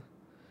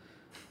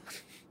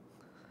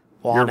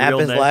 Juan Your real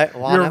Epp is name. like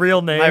Your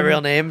real name. My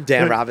real name,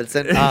 Dan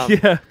Robinson.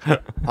 Yeah.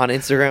 On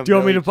Instagram. Do you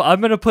want me to Billy- put,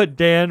 I'm going to put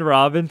Dan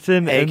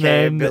Robinson and AKA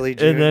then, Billy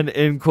June. and then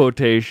in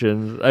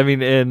quotations, I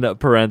mean, in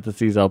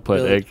parentheses, I'll put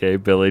Billy. AKA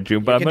Billy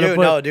June. But You I'm can going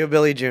to put, do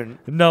Billy June.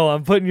 no,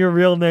 I'm putting your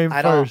real name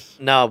I don't.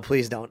 first. No,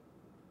 please don't.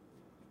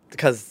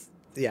 Because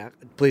yeah,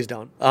 please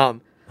don't.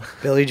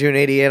 Billy June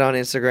 88 on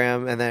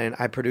Instagram, and then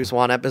I produce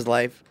Juan Epp is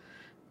Life.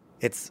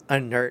 It's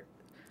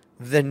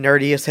the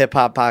nerdiest hip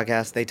hop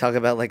podcast. They talk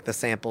about like the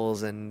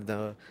samples and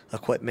the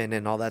equipment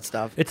and all that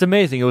stuff. It's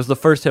amazing. It was the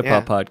first hip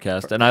hop Yeah.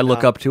 podcast, and I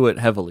look up to it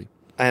heavily.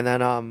 And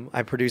then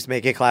I produce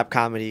Make It Clap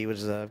Comedy, which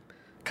is a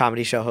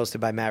comedy show hosted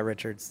by Matt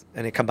Richards,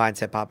 and it combines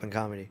hip hop and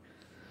comedy.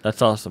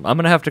 That's awesome. I'm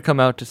going to have to come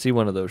out to see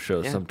one of those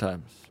shows Yeah.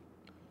 sometimes.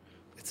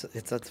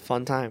 It's a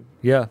fun time.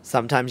 Yeah.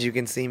 Sometimes you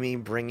can see me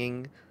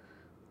bringing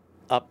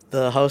up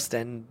the host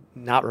and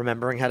not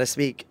remembering how to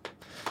speak,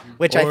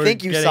 which I Or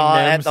think you getting saw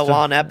Nems at the to-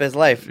 Juan Epp is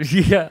Life.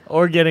 Yeah.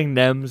 Or getting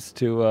Nems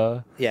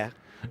to Yeah,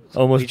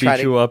 almost We try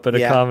beat to- you up at a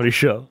yeah. comedy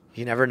show.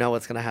 you never know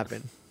what's gonna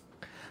happen.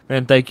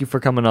 Man, thank you for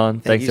coming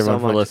on. Thanks you so everyone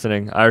for much.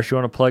 listening. Irish, you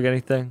want to plug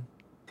anything?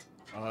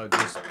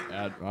 Just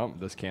add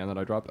this can that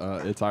I dropped.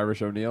 It's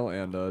Irish O'Neill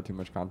and Too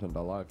Much Content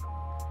Live.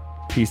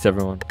 Peace,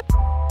 everyone.